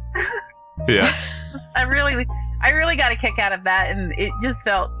baby. Yeah. I really got a kick out of that. And it just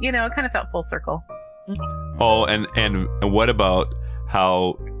felt, it kind of felt full circle. Oh, and what about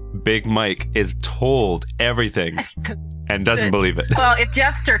how Big Mike is told everything and doesn't believe it? Well, if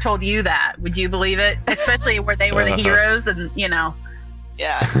Jeffster told you that, would you believe it? Especially where they were the heroes and,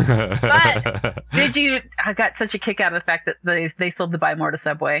 Yeah. But I got such a kick out of the fact that they sold the Buy More to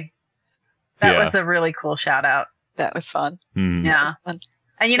Subway. That was a really cool shout out. That was fun. Mm. Yeah. Was fun.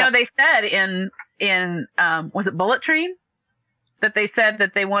 And they said in was it Bullet Train? That they said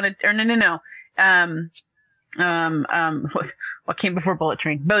that they wanted, or no. What came before Bullet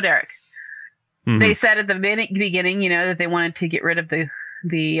Train? Bo Derek. Mm-hmm. They said at the beginning, that they wanted to get rid of the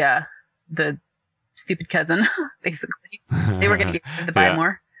stupid cousin, basically. They were going to get rid of the Buy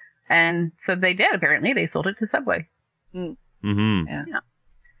More. And so they did, apparently. They sold it to Subway. Mm-hmm. Yeah.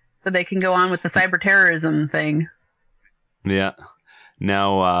 So they can go on with the cyber terrorism thing. Yeah.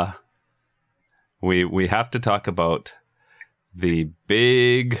 Now, we have to talk about the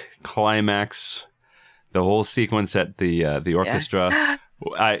big climax, the whole sequence at the orchestra.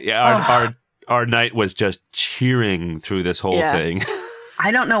 Our night was just cheering through this whole thing.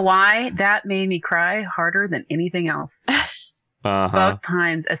 I don't know why that made me cry harder than anything else. Both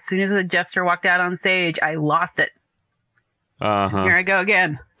times. As soon as the Jeffster walked out on stage, I lost it. Here I go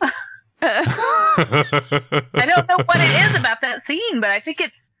again. I don't know what it is about that scene, but I think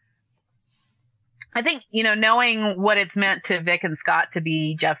knowing what it's meant to Vic and Scott to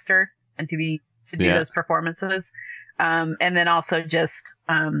be Jeffster and to do those performances, and then also just,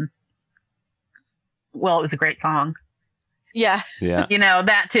 it was a great song. Yeah. Yeah.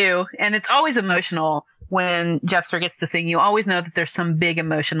 That too. And it's always emotional when Jeffster gets to sing. You always know that there's some big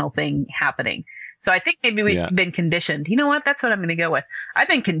emotional thing happening. So I think maybe we've been conditioned. You know what? That's what I'm going to go with. I've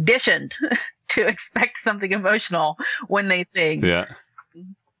been conditioned to expect something emotional when they sing. Yeah.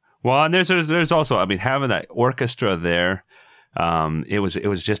 Well, and there's also, I mean, having that orchestra there, it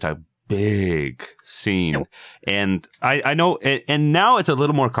was just a big scene. And I know, and now it's a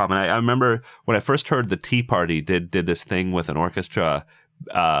little more common. I remember when I first heard the Tea Party did this thing with an orchestra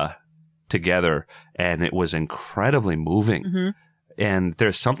together, and it was incredibly moving. Mm-hmm. And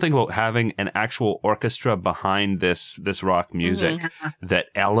there's something about having an actual orchestra behind this rock music that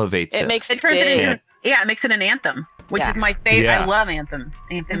elevates it. It makes it turns big. it into, it makes it an anthem, which is my favorite. Yeah. I love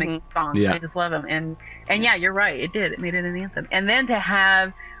anthemic songs. Yeah. I just love them. And yeah, you're right. It did. It made it an anthem. And then to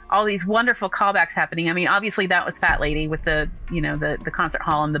have all these wonderful callbacks happening. I mean, obviously that was Fat Lady with the concert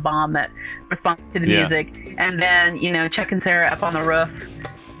hall and the bomb that responded to the music. And then, Chuck and Sarah up on the roof,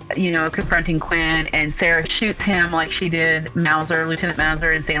 confronting Quinn, and Sarah shoots him like she did Lieutenant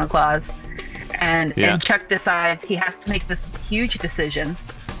Mauser in Santa Claus. And Chuck decides he has to make this huge decision.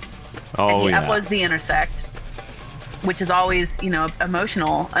 That was the intersect, which is always,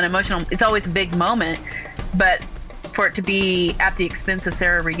 emotional. It's always a big moment, but for it to be at the expense of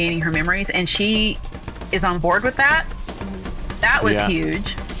Sarah regaining her memories, and she is on board with that, that was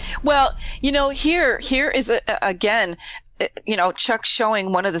huge. Well, here is again, Chuck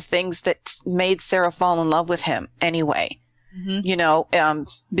showing one of the things that made Sarah fall in love with him anyway. Mm-hmm.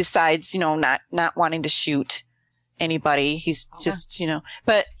 Besides, not wanting to shoot anybody, he's just,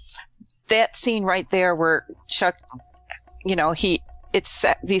 but that scene right there where Chuck, it's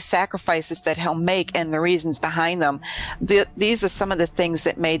these sacrifices that he'll make and the reasons behind them. These are some of the things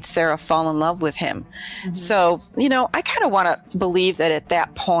that made Sarah fall in love with him. Mm-hmm. So, I kind of want to believe that at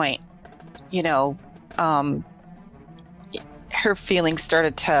that point, her feelings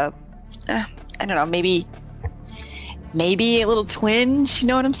started to, I don't know, maybe a little twinge. You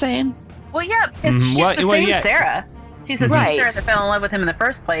know what I'm saying? Well, yeah, because she's the same Sarah. She's the same Sarah that fell in love with him in the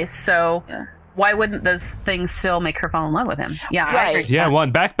first place. So why wouldn't those things still make her fall in love with him? Yeah, I agree. Yeah, well,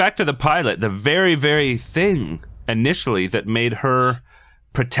 and back to the pilot, the very, very thing initially that made her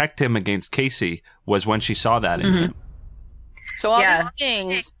protect him against Casey was when she saw that in him. So all these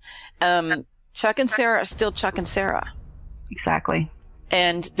things, Chuck and Sarah are still Chuck and Sarah. Exactly.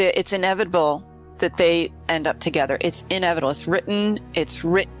 And it's inevitable that they end up together. It's inevitable. It's written.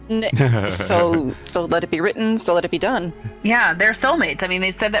 So let it be written. So let it be done. Yeah, they're soulmates. I mean,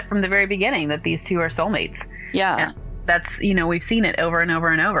 they've said that from the very beginning that these two are soulmates. Yeah. And that's, we've seen it over and over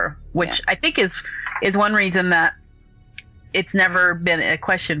and over, which I think is one reason that it's never been a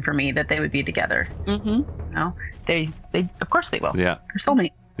question for me that they would be together. Mm-hmm. They of course they will. Yeah. They're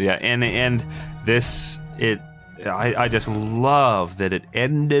soulmates. Yeah, and this I just love that it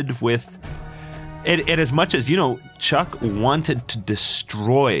ended with it as much as, Chuck wanted to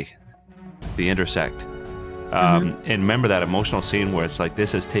destroy the intersect. And remember that emotional scene where it's like,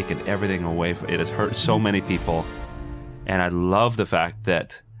 this has taken everything away. It has hurt so many people. And I love the fact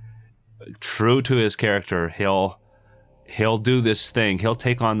that, true to his character, he'll do this thing. He'll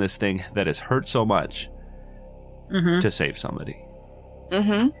take on this thing that has hurt so much to save somebody.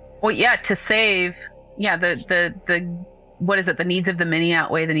 Mm-hmm. Well, yeah, to save... Yeah, the what is it? The needs of the many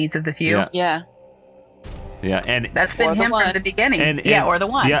outweigh the needs of the few. Yeah. Yeah, and that's been him from the beginning. Or the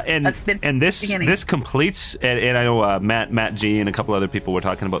one. Yeah, and this completes. And I know Matt G and a couple other people were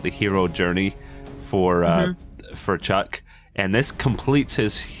talking about the hero journey for Chuck, and this completes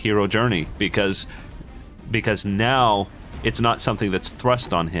his hero journey because now it's not something that's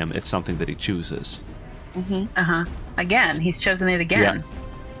thrust on him; it's something that he chooses. Again, he's chosen it again.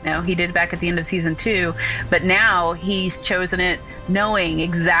 Yeah. He did back at the end of season 2, but now he's chosen it knowing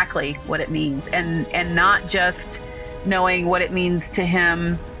exactly what it means, and not just knowing what it means to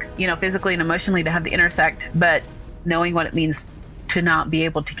him, physically and emotionally to have the intersect, but knowing what it means to not be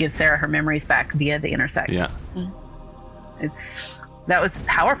able to give Sarah her memories back via the intersect. Yeah. That was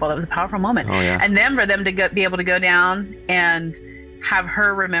powerful. That was a powerful moment. Oh, yeah. And then for them to be able to go down and have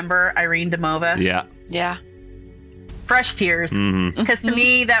her remember Irene Damova. Yeah. Yeah. Fresh tears, because to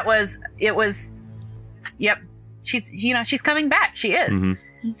me she's coming back. She is.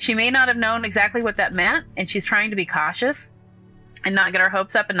 She may not have known exactly what that meant, and she's trying to be cautious and not get our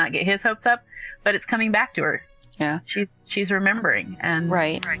hopes up and not get his hopes up, but it's coming back to her. Yeah, she's remembering, and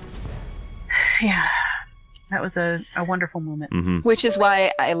right. yeah, that was a wonderful moment. Mm-hmm. Which is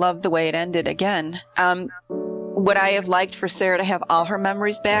why I love the way it ended again. Would I have liked for Sarah to have all her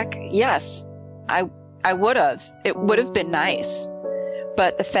memories back? Yes, I would have. It would have been nice.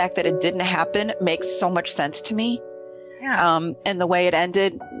 But the fact that it didn't happen makes so much sense to me. Yeah. And the way it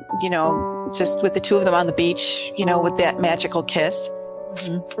ended, you know, just with the two of them on the beach, you know, with that magical kiss.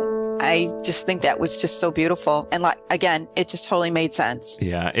 Mhm. I just think that was just so beautiful. And like, again, it just totally made sense.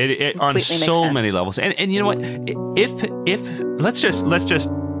 Yeah, it on Completely makes so sense. many levels. And you know what? If let's just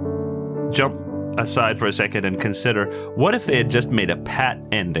jump aside for a second and consider, what if they had just made a pat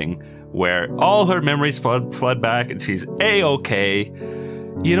ending where all her memories flood back and she's A-okay.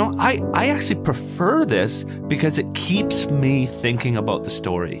 You know, I actually prefer this because it keeps me thinking about the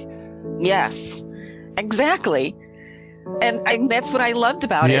story. Yes, exactly. And that's what I loved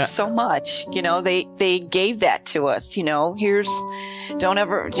about Yeah. it so much. You know, they gave that to us, you know, don't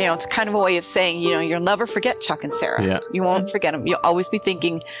ever, you know, it's kind of a way of saying, you know, you'll never forget Chuck and Sarah. Yeah. You won't forget them. You'll always be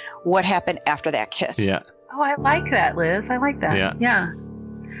thinking what happened after that kiss. Yeah. Oh, I like that, Liz. I like that. Yeah.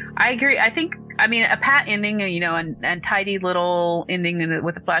 I agree. I mean, a pat ending, you know, and tidy little ending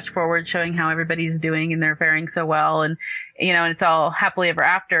with a flash forward showing how everybody's doing and they're faring so well. And, you know, and it's all happily ever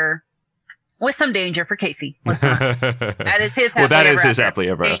after with some danger for Casey. Let's not. That is his happily Well, that ever is his after. happily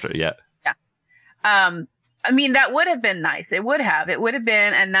ever after. Yeah. I mean, that would have been nice. It would have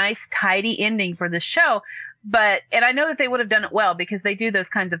been a nice, tidy ending for the show. And I know that they would have done it well because they do those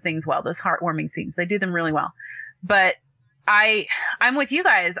kinds of things well, those heartwarming scenes. They do them really well. But I'm with you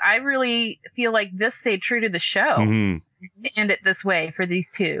guys. I really feel like this stayed true to the show Mm-hmm. to end it this way for these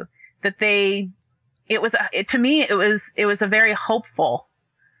two. That to me, it was a very hopeful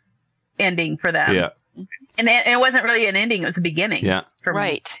ending for them. Yeah. And it wasn't really an ending; it was a beginning. Yeah. From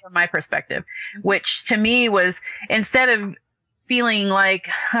Right. my perspective, which to me was, instead of feeling like,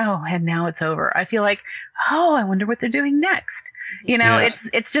 oh, and now it's over, I feel like, oh, I wonder what they're doing next. You know, Yeah.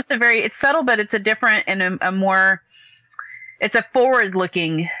 it's just it's subtle, but it's a different and a more, it's a forward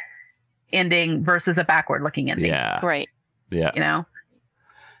looking ending versus a backward looking ending. Yeah. Right. Yeah. You know,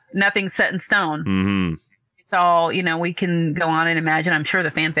 nothing's set in stone. Mm-hmm. It's all, you know, we can go on and imagine. I'm sure the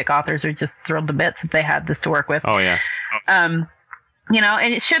fanfic authors are just thrilled to bits that they had this to work with. Oh yeah. You know,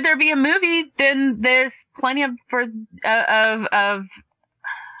 and should there be a movie, then there's plenty of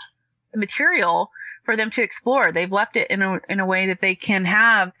material for them to explore. They've left it in a way that they can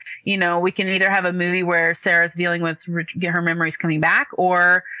have, you know, we can either have a movie where Sarah's dealing with her memories coming back,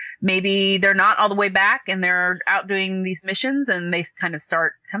 or maybe they're not all the way back and they're out doing these missions and they kind of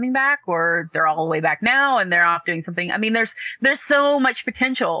start coming back, or they're all the way back now and they're off doing something. I mean, there's so much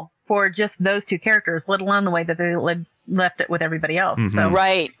potential for just those two characters, let alone the way that they left it with everybody else. Mm-hmm. So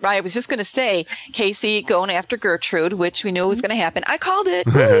Right. I was just going to say, Casey going after Gertrude, which we knew was going to happen. I called it.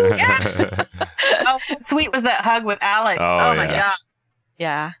 oh, how sweet was that hug with Alex? Oh, My yeah. God.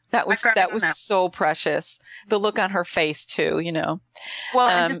 Yeah, that was cried on that. so precious. The look on her face too, you know. Well,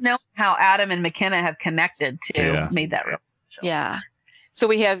 and just know how Adam and McKenna have connected too made that real special. Yeah. So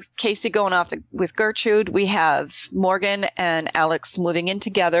we have Casey going off with Gertrude. We have Morgan and Alex moving in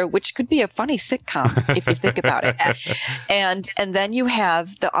together, which could be a funny sitcom if you think about it. And then you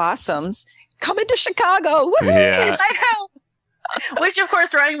have the Awesomes coming to Chicago. Woo-hoo! Yeah. I know. Which, of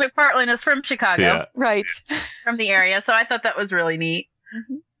course, Ryan McPartlin is from Chicago, Yeah. Right. from the area. So I thought that was really neat.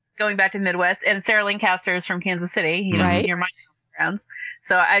 Mm-hmm. Going back to the Midwest, and Sarah Lancaster is from Kansas City, you know, Right. near my grounds.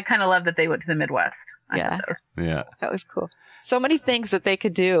 So I kind of love that they went to the Midwest. I Yeah. thought that was Yeah. That was cool. So many things that they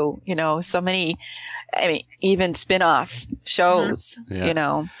could do, you know, so many, I mean, even spin-off shows, Yeah. you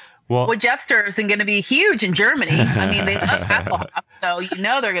know. Well, Jeffster is going to be huge in Germany. I mean, they love Hasselhoff, so you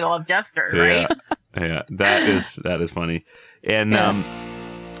know they're going to love Jeffster, right? Yeah. That is funny. And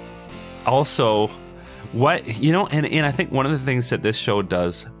also, what, you know, and I think one of the things that this show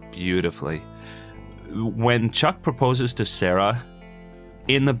does beautifully, when Chuck proposes to Sarah,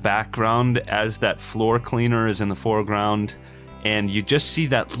 in the background as that floor cleaner is in the foreground, and you just see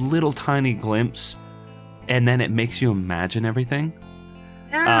that little tiny glimpse, and then it makes you imagine everything.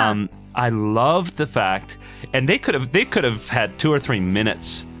 Yeah. I loved the fact, and they could have had 2 or 3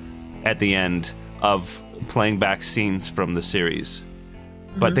 minutes at the end of playing back scenes from the series,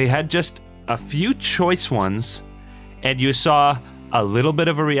 but they had just a few choice ones, and you saw a little bit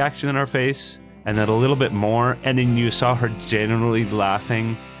of a reaction in her face, and then a little bit more, and then you saw her genuinely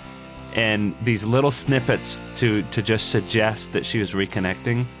laughing, and these little snippets to just suggest that she was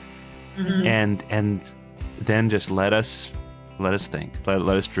reconnecting, and then just let us think,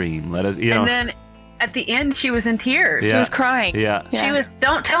 let us dream, let us, you know. And then at the end, she was in tears. She was crying. Yeah. Yeah. She was.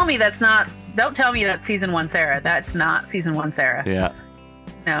 Don't tell me that's season 1 Sarah. That's not season 1 Sarah. Yeah.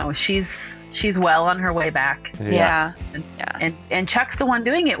 No, she's she's well on her way back. Yeah. And Chuck's the one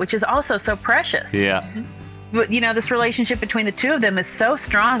doing it, which is also so precious. Yeah. But, this relationship between the two of them is so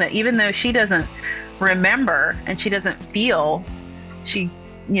strong that even though she doesn't remember and she doesn't feel, she,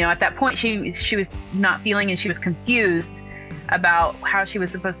 at that point she was not feeling, and she was confused about how she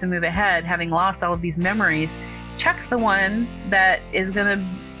was supposed to move ahead, having lost all of these memories. Chuck's the one that is going to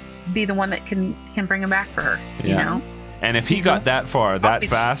be the one that can bring him back for her. And if he got that far, that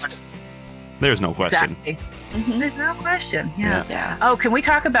fast, there's no question. Exactly. There's no question. Yeah. Yeah. Oh, can we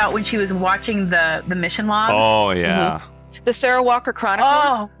talk about when she was watching the mission logs? Oh yeah. The Sarah Walker Chronicles.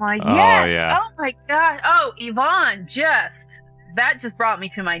 Oh my yes. Oh, yeah. Oh my God. Oh, Yvonne, that just brought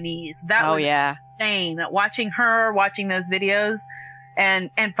me to my knees. That was insane. Watching those videos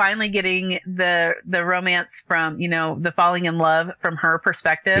and finally getting the romance from, the falling in love from her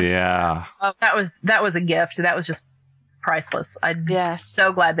perspective. Yeah. Oh, that was a gift. That was just priceless. I'm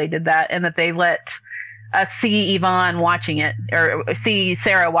so glad they did that, and that they let us see Yvonne watching it, or see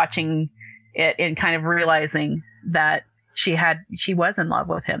Sarah watching it, and kind of realizing that she was in love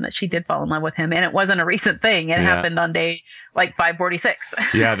with him, that she did fall in love with him, and it wasn't a recent thing. It happened on day 546.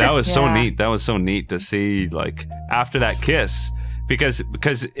 Yeah, that was so neat. That was so neat to see, after that kiss. Because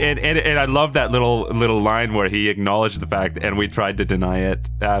and I love that little line where he acknowledged the fact, and we tried to deny it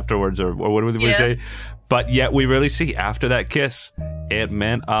afterwards, or what did we say? But yet we really see after that kiss, it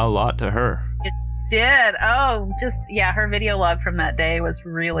meant a lot to her. It did. Oh, her video log from that day was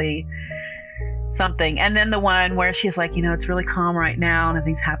really something. And then the one where she's like, it's really calm right now,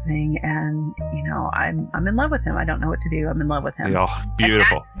 nothing's happening, and I'm in love with him. I don't know what to do. I'm in love with him. Oh,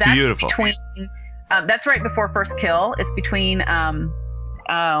 beautiful. That's beautiful. That's right before First Kill. It's between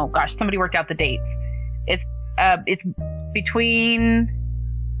somebody worked out the dates. It's between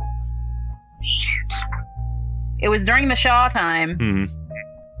it was during the Shaw time.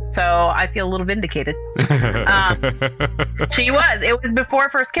 Mm-hmm. So I feel a little vindicated. It was before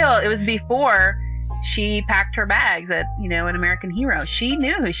First Kill. It was before she packed her bags at, an American Hero. She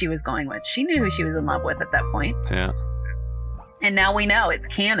knew who she was going with. She knew who she was in love with at that point. Yeah. And now we know it's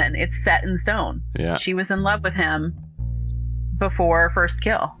canon. It's set in stone. Yeah. She was in love with him before First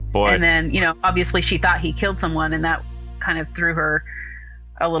Kill. Boy. And then, obviously she thought he killed someone, and that kind of threw her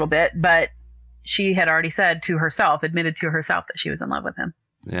a little bit. But she had already admitted to herself that she was in love with him.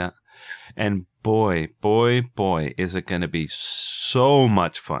 Yeah. And boy, is it going to be so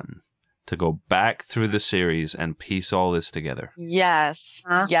much fun to go back through the series and piece all this together. Yes.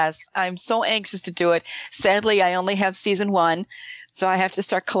 Yes. I'm so anxious to do it. Sadly, I only have season 1, so I have to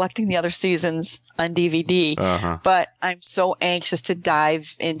start collecting the other seasons on DVD. Uh-huh. But I'm so anxious to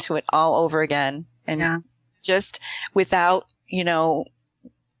dive into it all over again. And just without,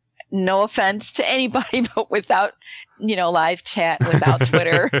 no offense to anybody, but without, live chat, without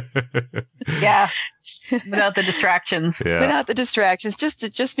Twitter. Yeah. Without the distractions. Yeah. Without the distractions.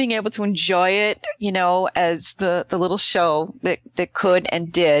 Just being able to enjoy it, as the little show that could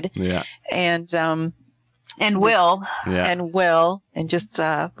and did. Yeah. And will. Yeah. And will. And just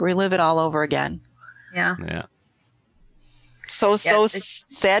relive it all over again. Yeah. Yeah. So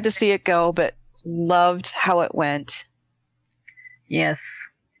sad to see it go, but loved how it went. Yes.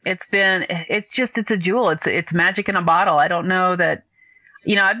 It's a jewel. It's magic in a bottle. I don't know that,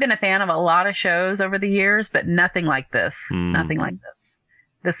 I've been a fan of a lot of shows over the years, but nothing like this. Nothing like this.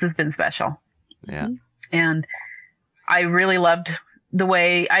 This has been special. Yeah. And I really loved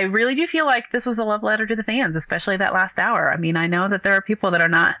I really do feel like this was a love letter to the fans, especially that last hour. I mean, I know that there are people that are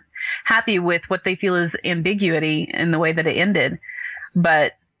not happy with what they feel is ambiguity in the way that it ended,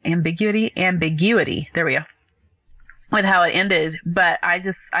 but ambiguity. There we go. With how it ended, but I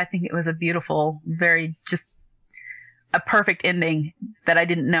think it was a beautiful, just a perfect ending that I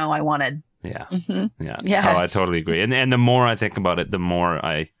didn't know I wanted. Yeah. Mm-hmm. Yeah. Yes. Oh, I totally agree. And the more I think about it, the more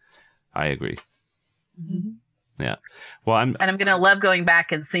I agree. Mm-hmm. Yeah. Well, I'm going to love going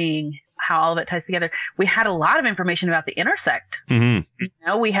back and seeing how all of it ties together. We had a lot of information about the intersect.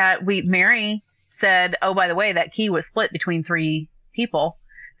 Mm-hmm. Mary said, oh, by the way, that key was split between 3 people.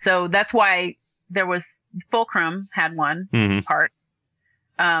 So that's why there was Fulcrum had one part.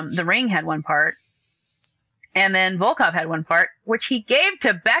 The Ring had one part. And then Volkov had one part, which he gave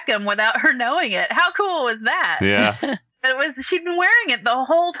to Beckham without her knowing it. How cool was that? Yeah. She'd been wearing it the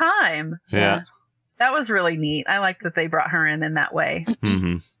whole time. Yeah. That was really neat. I liked that they brought her in that way.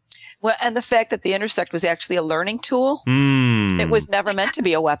 Mm-hmm. Well, and the fact that the intersect was actually a learning tool. It was never meant to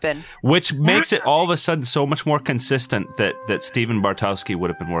be a weapon. Which makes it all of a sudden so much more consistent that Stephen Bartowski would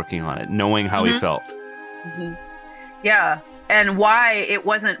have been working on it, knowing how he felt. Mm-hmm. Yeah. And why it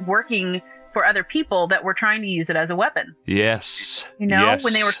wasn't working for other people that were trying to use it as a weapon. Yes. You know, Yes.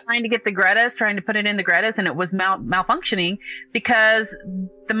 when they were trying to get the Gretas, trying to put it in the Gretas, and it was malfunctioning because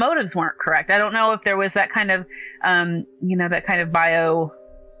the motives weren't correct. I don't know if there was that kind of, that kind of bio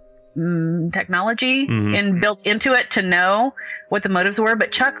technology built into it to know what the motives were.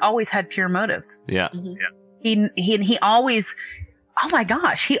 But Chuck always had pure motives. Yeah. Mhm. He always, oh my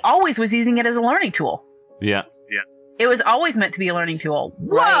gosh, he always was using it as a learning tool. Yeah. It was always meant to be a learning tool.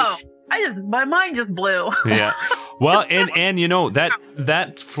 Whoa! Right. My mind just blew. Yeah. Well, and you know,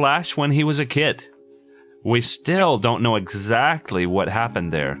 that Flash when he was a kid, we still don't know exactly what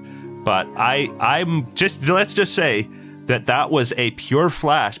happened there. But let's just say that was a pure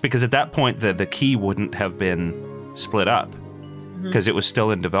Flash, because at that point the key wouldn't have been split up because it was still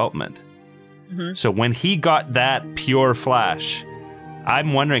in development. Mhm. So when he got that pure Flash,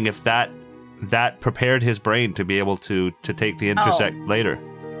 I'm wondering if that prepared his brain to be able to take the intersect later.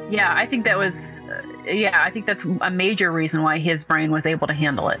 Yeah, I think that was. I think that's a major reason why his brain was able to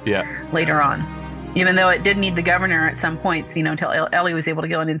handle it Yeah. later on. Even though it did need the governor at some points, until Ellie was able to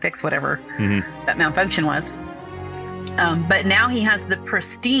go in and fix whatever that malfunction was. But now he has the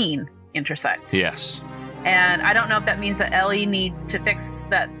pristine intersect. Yes. And I don't know if that means that Ellie needs to fix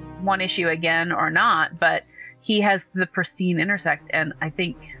that one issue again or not, he has the pristine intersect, and I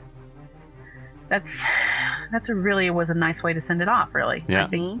think that's was a nice way to send it off, really. Yeah. I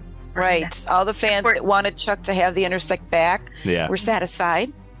think. Right. All the fans that wanted Chuck to have the intersect back were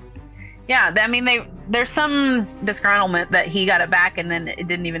satisfied. Yeah, I mean, there's some disgruntlement that he got it back, and then it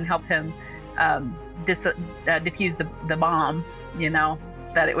didn't even help him diffuse the bomb.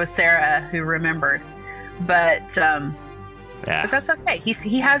 That it was Sarah who remembered, but that's okay.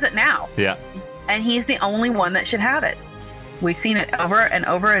 He has it now. Yeah. And he's the only one that should have it. We've seen it over and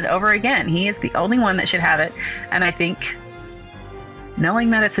over and over again. He is the only one that should have it. And I think, knowing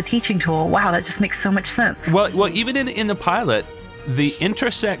that it's a teaching tool, wow, that just makes so much sense. Well, even in the pilot, the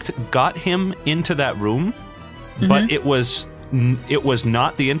intersect got him into that room, but it was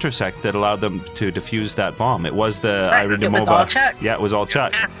not the intersect that allowed them to defuse that bomb. It was the Iron It was all Chuck. Yeah, it was all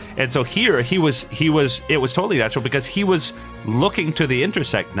Chuck. Yeah. And so here it was totally natural, because he was looking to the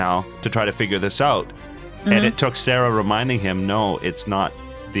intersect now to try to figure this out. And it took Sarah reminding him, no, it's not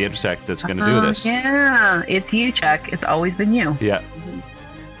the intersect that's going to do this. Yeah, it's you, Chuck. It's always been you. Yeah.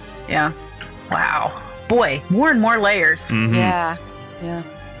 Yeah. Wow. Boy, more and more layers. Mhm. Yeah.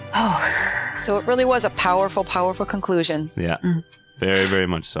 Oh. So it really was a powerful, powerful conclusion. Yeah. Very, very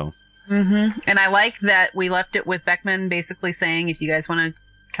much so. And I like that we left it with Beckman basically saying, if you guys want to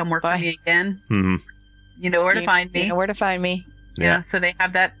come work for me again, you know where to find me. You know where to find me. Yeah, so they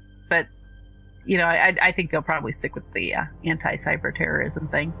have that. But, I think they'll probably stick with the anti-cyber terrorism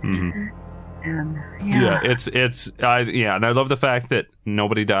thing. And and I love the fact that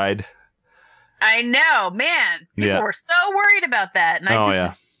nobody died. I know, man. People were so worried about that. And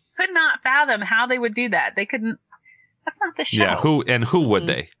I could not fathom how they would do that. They couldn't. That's not the show. Yeah, who would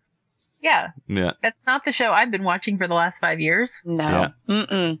they? Yeah. Yeah. That's not the show I've been watching for the last 5 years. No.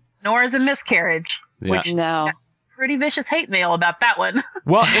 Yeah. Nor is a miscarriage. Yeah. Which pretty vicious hate mail about that one.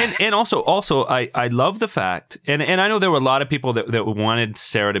 Well, and also I love the fact, and I know there were a lot of people that wanted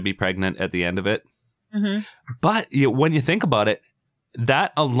Sarah to be pregnant at the end of it. But when you think about it,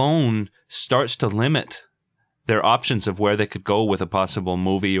 that alone starts to limit their options of where they could go with a possible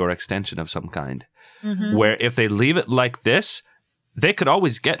movie or extension of some kind. Where if they leave it like this, they could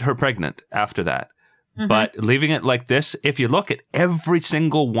always get her pregnant after that. But leaving it like this, if you look at every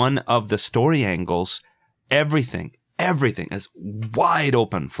single one of the story angles, everything is wide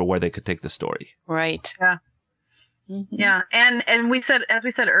open for where they could take the story. Right. Yeah. Yeah. And as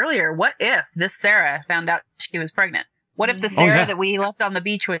we said earlier, what if this Sarah found out she was pregnant? What if the Sarah that we left on the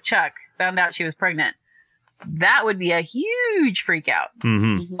beach with Chuck found out she was pregnant? That would be a huge freak out.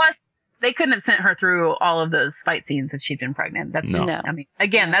 Plus, they couldn't have sent her through all of those fight scenes if she'd been pregnant. That's I mean,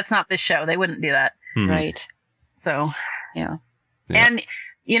 again, that's not this show. They wouldn't do that. Right. So, yeah. And,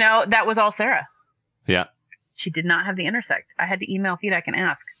 that was all Sarah. Yeah. She did not have the intersect. I had to email FEDAC and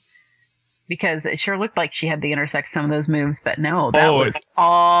ask. Because it sure looked like she had the intersect some of those moves, but no, that was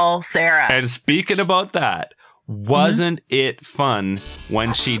all Sarah. And speaking about that, wasn't it fun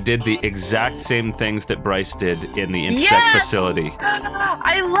when she did the exact same things that Bryce did in the intersect facility?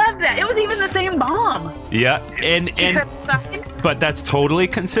 I love that. It was even the same bomb. Yeah, but that's totally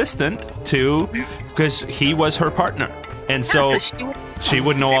consistent too, because he was her partner, and so she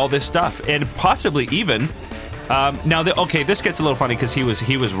would know all this stuff, and possibly even now. This gets a little funny because he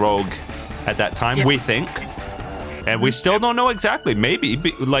was rogue at that time, we think, and we still don't know exactly. Maybe,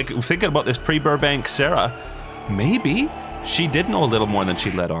 like thinking about this pre-Burbank Sarah, maybe she did know a little more than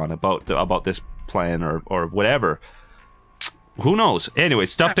she let on about this plan or whatever. Who knows? Anyway,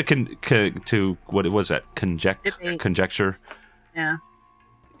 stuff to what was that? Conjecture. Yeah.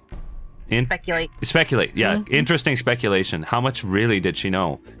 Speculate. Yeah, interesting speculation. How much really did she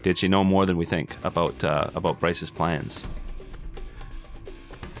know? Did she know more than we think about Bryce's plans?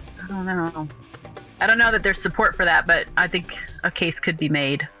 I don't know. I don't know that there's support for that, but I think a case could be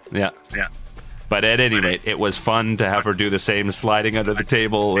made. Yeah. But at any rate, it was fun to have her do the same sliding under the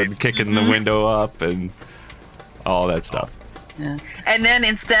table and kicking the window up and all that stuff. Yeah. And then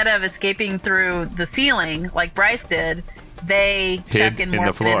instead of escaping through the ceiling like Bryce did, they hid Chuck and in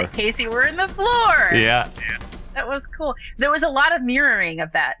the floor. and Casey were in the floor. Yeah. That was cool. There was a lot of mirroring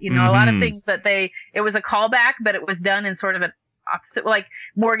of that. A lot of things that it was a callback, but it was done in sort of an opposite, like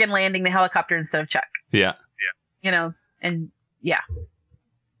Morgan landing the helicopter instead of Chuck. Yeah. And yeah.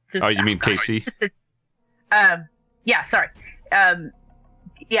 Oh, you mean Casey? Yeah, sorry.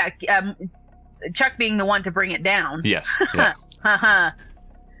 Chuck being the one to bring it down. Yes. Yeah.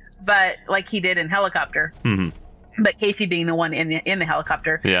 But like he did in Helicopter. Mm-hmm. But Casey being the one in the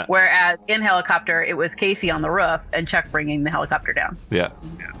helicopter. Yeah. Whereas in Helicopter, it was Casey on the roof and Chuck bringing the helicopter down. Yeah.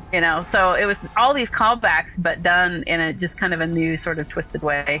 So it was all these callbacks, but done in a just kind of a new sort of twisted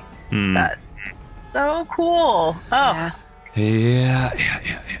way. But so cool. Oh. Yeah.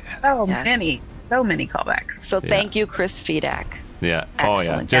 So many callbacks. So thank you, Chris Fedak. Yeah.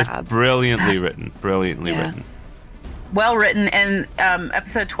 Excellent Just job. brilliantly written. Written. Well written. And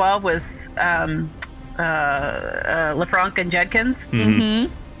episode 12 was LaFranc and Judkins.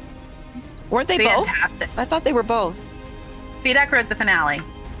 Mm-hmm. Weren't they Fantastic. both? I thought they were both. Fedak wrote the finale.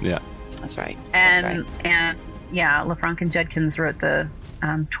 Yeah. That's right. And LaFranc and Judkins wrote the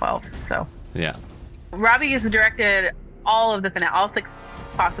 12. So yeah. Robbie has directed all of the all 6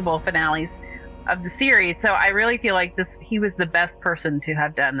 possible finales of the series. So I really feel like he was the best person to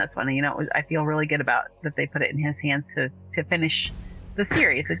have done this one. I feel really good about that they put it in his hands to finish the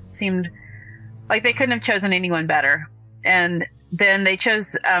series. It seemed like they couldn't have chosen anyone better. And then they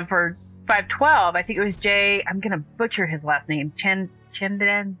chose for 512, I think it was Jay, I'm going to butcher his last name, Chenandeskar?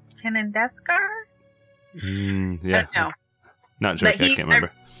 Yeah. No. Not sure. I can't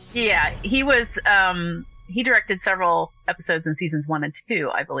remember. Yeah, he was, he directed several episodes in seasons 1 and 2,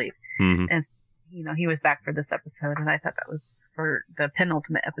 I believe. Mm-hmm. And, he was back for this episode, and I thought that was for the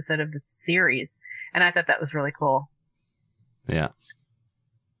penultimate episode of the series. And I thought that was really cool. Yeah.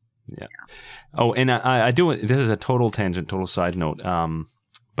 Oh, and I do. This is a total tangent, total side note.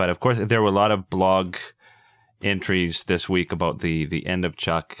 But of course, there were a lot of blog entries this week about the end of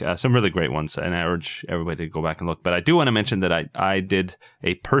Chuck. Some really great ones, and I urge everybody to go back and look. But I do want to mention that I did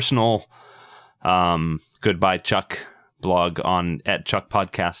a personal Goodbye Chuck blog at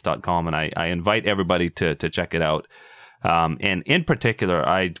chuckpodcast.com, and I invite everybody to check it out. And in particular,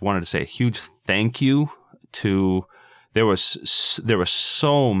 I wanted to say a huge thank you to. There were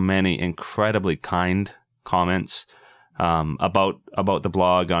so many incredibly kind comments about the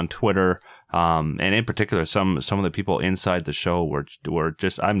blog on Twitter, and in particular, some of the people inside the show were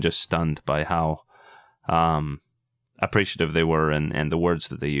just. I'm just stunned by how appreciative they were and the words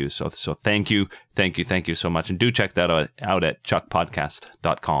that they used. So thank you so much, and do check that out at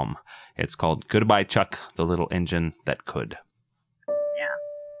chuckpodcast.com. It's called Goodbye Chuck, the Little Engine That Could.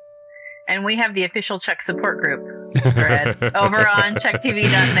 And we have the official Chuck support group thread over on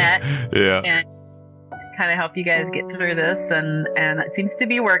chucktv.net. Yeah. And kind of help you guys get through this, and it seems to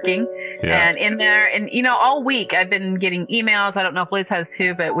be working. Yeah. And in there, and all week I've been getting emails. I don't know if Liz has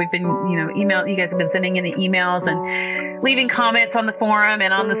too, but we've been, email. You guys have been sending in the emails and leaving comments on the forum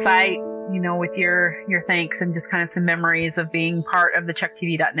and on the site, with your thanks and just kind of some memories of being part of the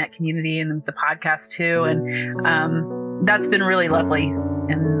chucktv.net community and the podcast too. And that's been really lovely.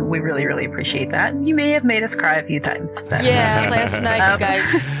 And we really, really appreciate that. You may have made us cry a few times. Yeah, last night you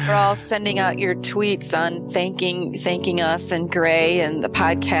guys were all sending out your tweets on thanking us and Gray and the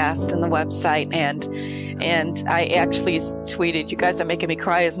podcast and the website, and I actually tweeted, "You guys are making me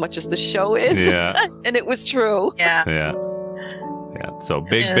cry as much as the show is." Yeah. And it was true. Yeah. Yeah. So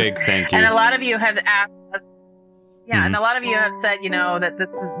big thank you. And a lot of you have asked us. Yeah, and a lot of you have said,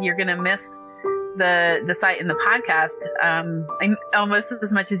 that you're going to miss the site and the podcast almost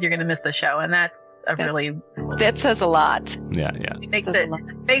as much as you're going to miss the show, and that's that says a lot. Yeah. It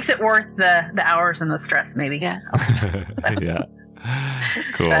makes it worth the hours and the stress, maybe. Yeah. Yeah.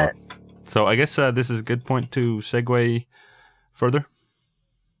 Cool. So I guess this is a good point to segue further.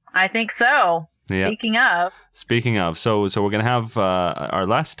 I think so. Yeah. Speaking of, so we're going to have our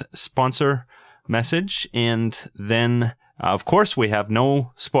last sponsor message, and then of course we have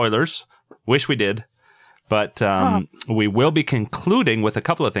no spoilers. Wish we did, But we will be concluding with a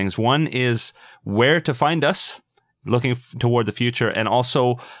couple of things. One is where to find us, looking toward the future. And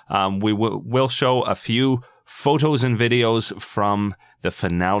also, we will show a few photos and videos from the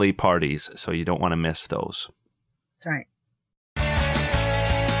finale parties. So you don't want to miss those. That's right.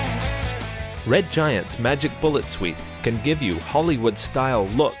 Red Giant's Magic Bullet Suite can give you Hollywood-style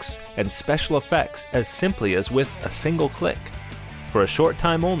looks and special effects as simply as with a single click. For a short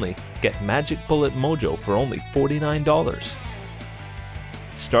time only, get Magic Bullet Mojo for only $49.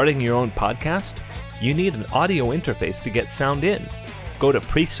 Starting your own podcast? You need an audio interface to get sound in. Go to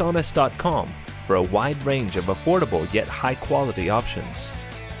presonus.com for a wide range of affordable yet high-quality options.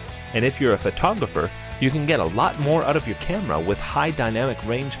 And if you're a photographer, you can get a lot more out of your camera with high dynamic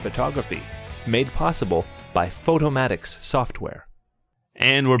range photography, made possible by Photomatix software.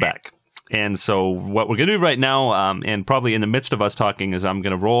 And we're back. And so what we're going to do right now, and probably in the midst of us talking, is I'm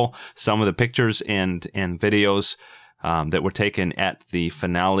going to roll some of the pictures and videos that were taken at the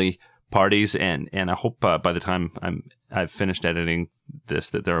finale parties. And I hope by the time I've finished editing this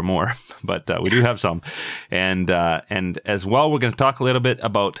that there are more, but we do have some. And as well, we're going to talk a little bit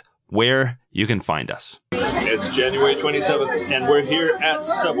about where you can find us. It's January 27th, and we're here at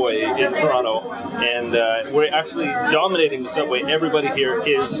Subway in Toronto, and we're actually dominating the Subway. Everybody here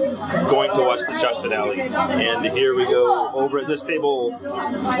is going to watch the Chuck finale, and here we go over at this table.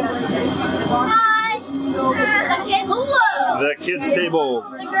 Hi! The kids table,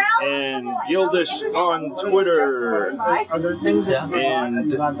 and Gildish on Twitter,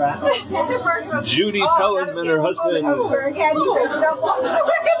 and Judy Pelham and her husband,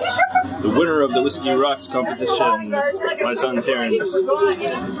 the winner of the Whiskey Rocks competition, my son Terrence.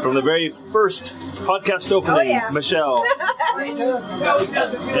 From the very first podcast opening, Michelle.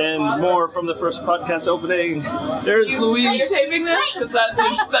 And more from the first podcast opening. There's Louise. Are you taping this? Because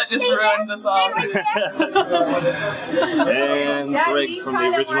that just ruined us all. And Greg from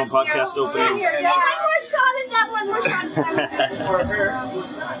the original podcast opening.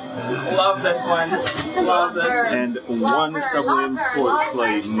 Love this one. Love this. And one Subway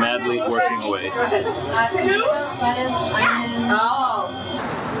employee madly working away.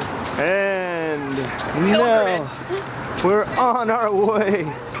 And now we're on our way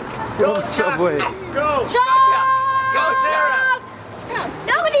from Subway. Go! Go, Sarah!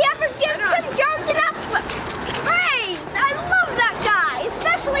 Nobody ever gives Tim Jones enough praise! I love that guy,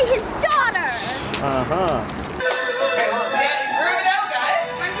 especially his daughter! Uh-huh. Groove it out, guys.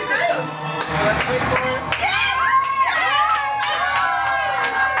 Where's your grooves? Wait for it.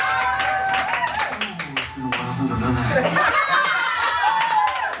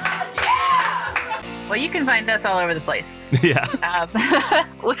 Well, you can find us all over the place. Yeah.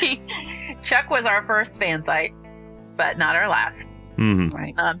 Chuck was our first fan site, but not our last. Mm-hmm.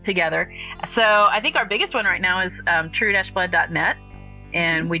 Right. Together. So I think our biggest one right now is true-blood.net,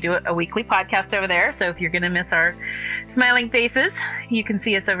 and we do a weekly podcast over there. So if you're going to miss our smiling faces, you can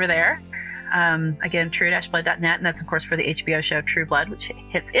see us over there. Again, true-blood.net, and that's of course for the HBO show True Blood, which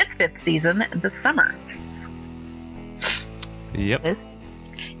hits its 5th season this summer. Yep.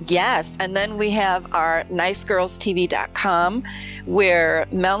 Yes, and then we have our nicegirlstv.com, where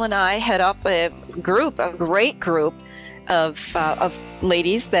Mel and I head up a great group of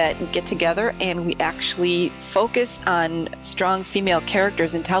ladies that get together, and we actually focus on strong female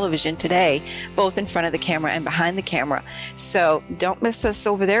characters in television today, both in front of the camera and behind the camera. So don't miss us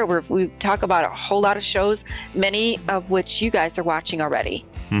over there. We talk about a whole lot of shows, many of which you guys are watching already.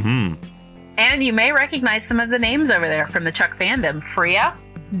 Mm-hmm. And you may recognize some of the names over there from the Chuck fandom. Freya,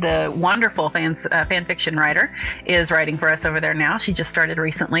 the wonderful fan fiction writer, is writing for us over there now. She just started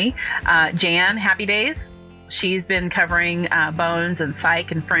recently. Jan, Happy Days. She's been covering Bones and Psych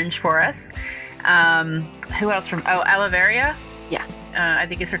and Fringe for us. Who else from... Oh, Oliveria? Yeah. I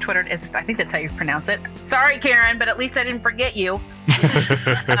think is her Twitter. I think that's how you pronounce it. Sorry, Karen, but at least I didn't forget you.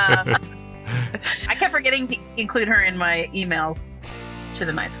 I kept forgetting to include her in my emails to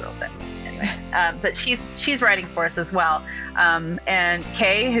the Nice Girl, but anyway. But she's writing for us as well. And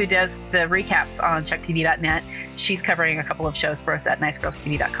Kay, who does the recaps on ChuckTV.net, she's covering a couple of shows for us at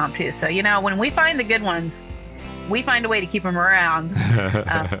NiceGirlsTV.com too. So, when we find the good ones, we find a way to keep them around.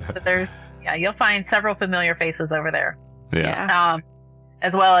 So you'll find several familiar faces over there. Yeah.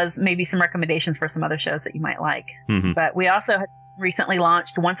 As well as maybe some recommendations for some other shows that you might like. Mm-hmm. But we also recently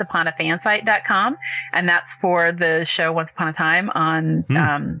launched OnceUponAFansite.com, and that's for the show Once Upon a Time on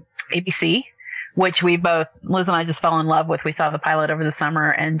ABC, which Liz and I just fell in love with. We saw the pilot over the summer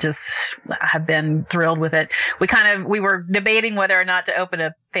and just have been thrilled with it. We were debating whether or not to open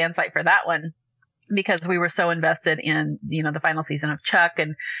a fan site for that one because we were so invested in, the final season of Chuck,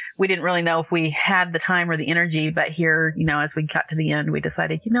 and we didn't really know if we had the time or the energy. But here, as we got to the end, we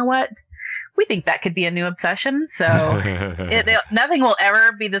decided, you know what? We think that could be a new obsession. So nothing will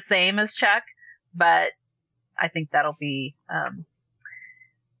ever be the same as Chuck, but I think that'll be,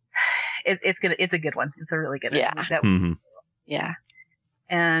 it's a good one. It's a really good one. Yeah.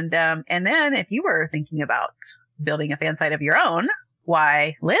 And then if you were thinking about building a fan site of your own,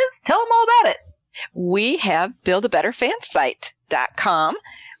 why, Liz, tell them all about it. We have buildabetterfansite.com,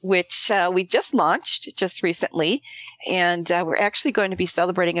 which we just launched just recently. And we're actually going to be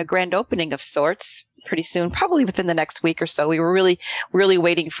celebrating a grand opening of sorts pretty soon, probably within the next week or so. We were really, really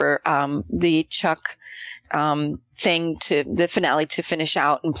waiting for the Chuck the finale to finish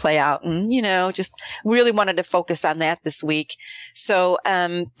out and play out. And, just really wanted to focus on that this week. So,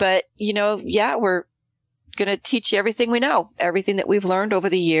 but, we're going to teach you everything we know, everything that we've learned over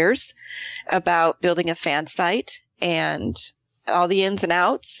the years about building a fan site and all the ins and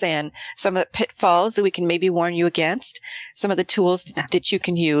outs and some of the pitfalls that we can maybe warn you against, some of the tools that you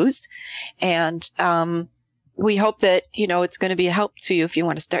can use. And we hope that, it's going to be a help to you if you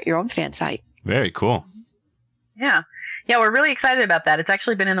want to start your own fan site. Very cool. Yeah. Yeah, we're really excited about that. It's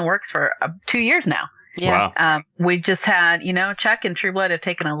actually been in the works for 2 years now. Yeah. Wow. We've just had, Chuck and True Blood have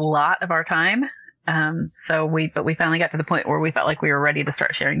taken a lot of our time. But we finally got to the point where we felt like we were ready to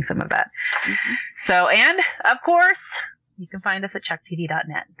start sharing some of that. Mm-hmm. So, and of course, you can find us at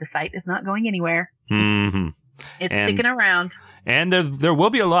chucktv.net. The site is not going anywhere. Mm-hmm. It's sticking around. And there will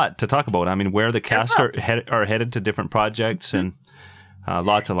be a lot to talk about. I mean, where the cast are headed to different projects and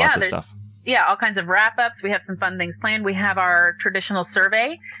lots and lots of stuff. Yeah, all kinds of wrap-ups. We have some fun things planned. We have our traditional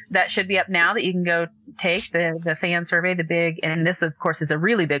survey that should be up now that you can go take, the fan survey, the big, and this, of course, is a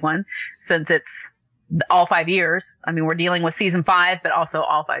really big one since it's all 5 years. I mean, we're dealing with season 5, but also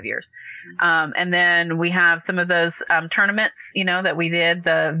all 5 years. And then we have some of those tournaments, that we did,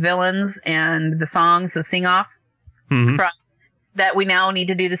 the villains and the songs of Sing-Off. Mm-hmm. That we now need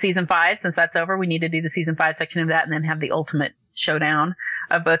to do the season 5. Since that's over, we need to do the season 5 section of that and then have the ultimate showdown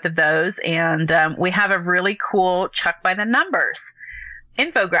of both of those. And we have a really cool Chuck by the Numbers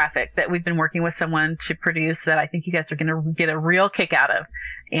infographic that we've been working with someone to produce that I think you guys are going to get a real kick out of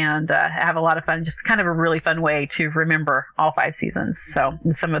and have a lot of fun. Just kind of a really fun way to remember all 5 seasons. So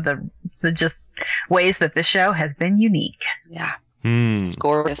some of the just ways that this show has been unique. Yeah. It's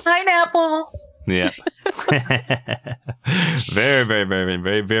gorgeous. Pineapple. Yeah. Very, very, very,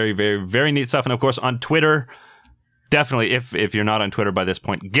 very, very, very, very neat stuff. And of course, on Twitter, definitely, if you're not on Twitter by this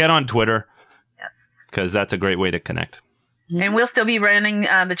point, get on Twitter. Yes. Because that's a great way to connect. And we'll still be running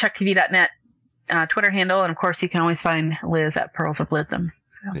the chucktv.net Twitter handle. And of course, you can always find Liz at Pearls of Wisdom.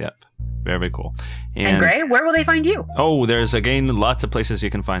 So. Yep. Very, very cool. And Gray, where will they find you? Oh, there's, again, lots of places you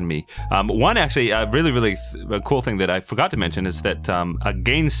can find me. One, actually, really, really cool thing that I forgot to mention is that,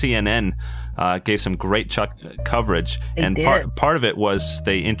 again, CNN gave some great Chuck coverage. Part of it was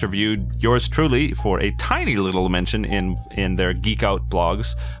they interviewed yours truly for a tiny little mention in their Geek Out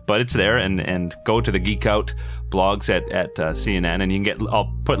blogs. But it's there, and go to the Geek Out blogs at CNN, and you can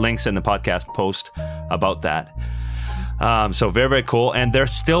I'll put links in the podcast post about that. So very, very cool. And they're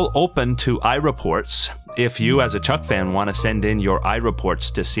still open to iReports. If you, as a Chuck fan, want to send in your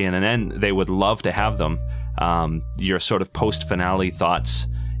iReports to CNN, they would love to have them. Your sort of post-finale thoughts.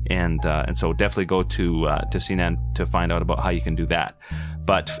 And so definitely go to CNN to find out about how you can do that.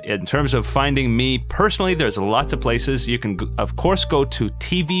 But in terms of finding me personally, there's lots of places. You can, of course, go to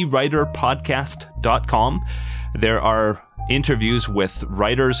tvwriterpodcast.com. There are interviews with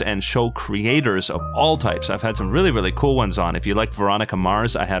writers and show creators of all types. I've had some really, really cool ones on. If you like Veronica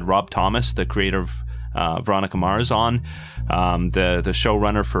Mars, I had Rob Thomas, the creator of Veronica Mars, on. The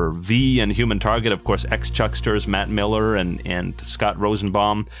showrunner for V and Human Target, of course, ex-Chucksters, Matt Miller and Scott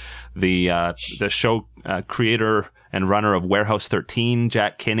Rosenbaum. The show creator and runner of Warehouse 13,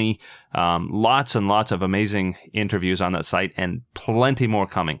 Jack Kinney. Lots and lots of amazing interviews on that site, and plenty more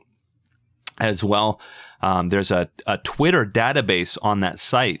coming as well. There's a Twitter database on that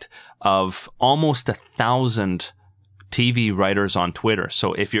site of almost 1,000 TV writers on Twitter.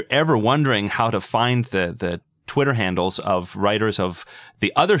 So if you're ever wondering how to find the Twitter handles of writers of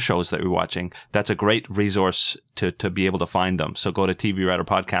the other shows that you're watching, that's a great resource to be able to find them. So go to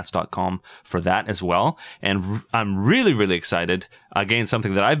tvwriterpodcast.com for that as well. And I'm really, really excited. Again,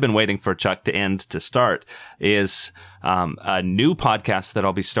 something that I've been waiting for Chuck to end to start is a new podcast that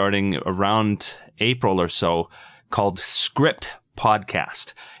I'll be starting around April or so called Script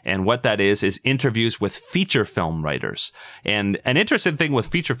Podcast. And what that is interviews with feature film writers. And an interesting thing with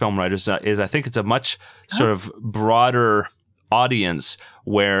feature film writers is I think it's a much sort of broader audience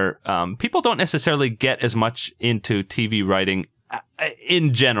where people don't necessarily get as much into TV writing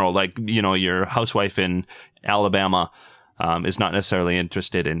in general. Like, you know, your housewife in Alabama is not necessarily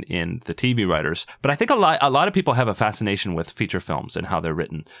interested in the TV writers, but I think a lot of people have a fascination with feature films and how they're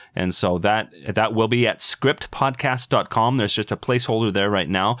written, and so that will be at scriptpodcast.com. There's just a placeholder there right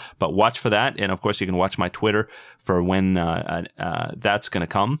now, but watch for that, and of course you can watch my Twitter for when that's going to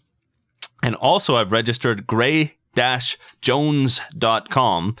come. And also I've registered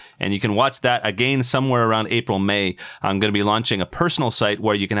gray-jones.com, and you can watch that again somewhere around April, May. I'm going to be launching a personal site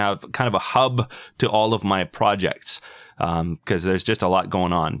where you can have kind of a hub to all of my projects. Because there's just a lot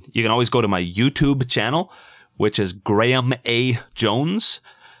going on. You can always go to my YouTube channel, which is Graham A. Jones.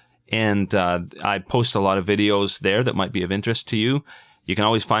 And I post a lot of videos there that might be of interest to you. You can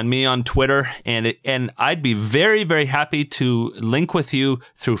always find me on Twitter. And I'd be very, very happy to link with you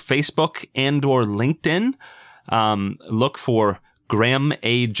through Facebook and or LinkedIn. Look for Graham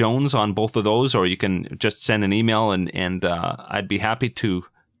A. Jones on both of those, or you can just send an email and I'd be happy to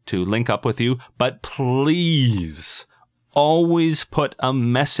link up with you. But please always put a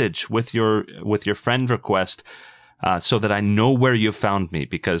message with your friend request so that I know where you found me,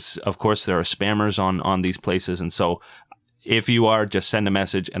 because of course there are spammers on these places, and so if you are, just send a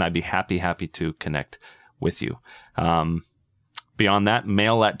message and I'd be happy to connect with you. Beyond that,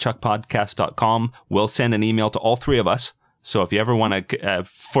 mail@chuckpodcast.com. We'll send an email to all three of us, so if you ever want a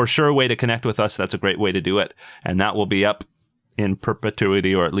for sure way to connect with us, that's a great way to do it, and that will be up in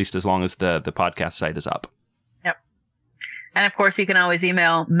perpetuity, or at least as long as the podcast site is up. And of course, you can always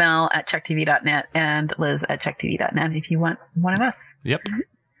email mel@chucktv.net and liz@chucktv.net if you want one of us. Yep.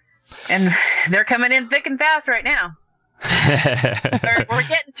 And they're coming in thick and fast right now. We're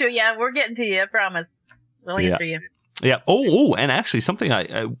getting to you. We're getting to you. I promise. We'll answer you. Yeah. Oh, and actually something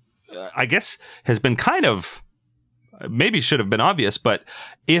I guess has been kind of, maybe should have been obvious, but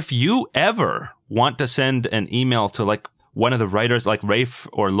if you ever want to send an email to like one of the writers, like Rafe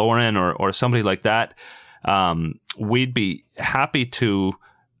or Lauren or somebody like that, we'd be happy to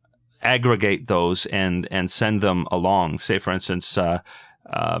aggregate those and send them along. Say, for instance,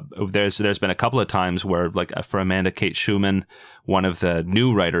 there's been a couple of times where, like for Amanda Kate Schumann, one of the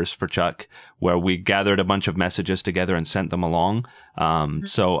new writers for Chuck, where we gathered a bunch of messages together and sent them along.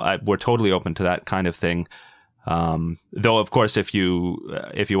 So we're totally open to that kind of thing. Though, of course, if you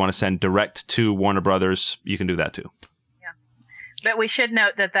want to send direct to Warner Brothers, you can do that too. But we should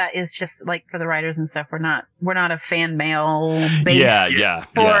note that is just like for the writers and stuff. We're not a fan mail base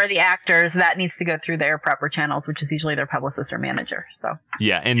for the actors. That needs to go through their proper channels, which is usually their publicist or manager. So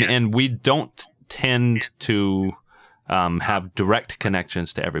and we don't tend to have direct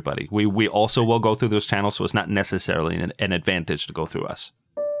connections to everybody. We also will go through those channels, so it's not necessarily an advantage to go through us.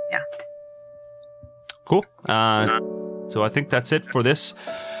 Yeah. Cool. So I think that's it for this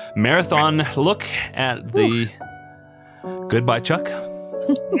marathon look at the Goodbye, Chuck.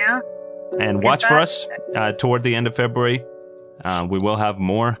 Yeah. And watch for us toward the end of February. We will have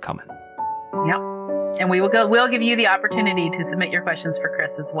more coming. Yep. And we'll give you the opportunity to submit your questions for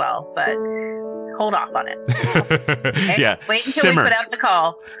Chris as well, but hold off on it. Okay? Yeah. Wait until we put out the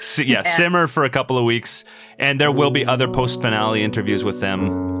call. Simmer for a couple of weeks, and there will be other post-finale interviews with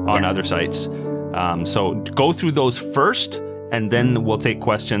them on other sites. So go through those first, and then we'll take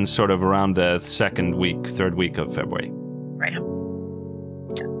questions sort of around the third week of February. Right.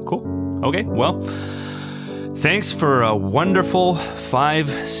 Cool. Okay. Well, thanks for a wonderful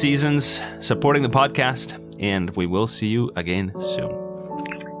 5 seasons supporting the podcast, and we will see you again soon.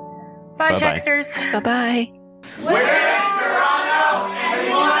 Bye, Chucksters. Bye-bye. We're in Toronto, and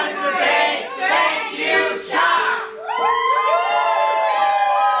we want to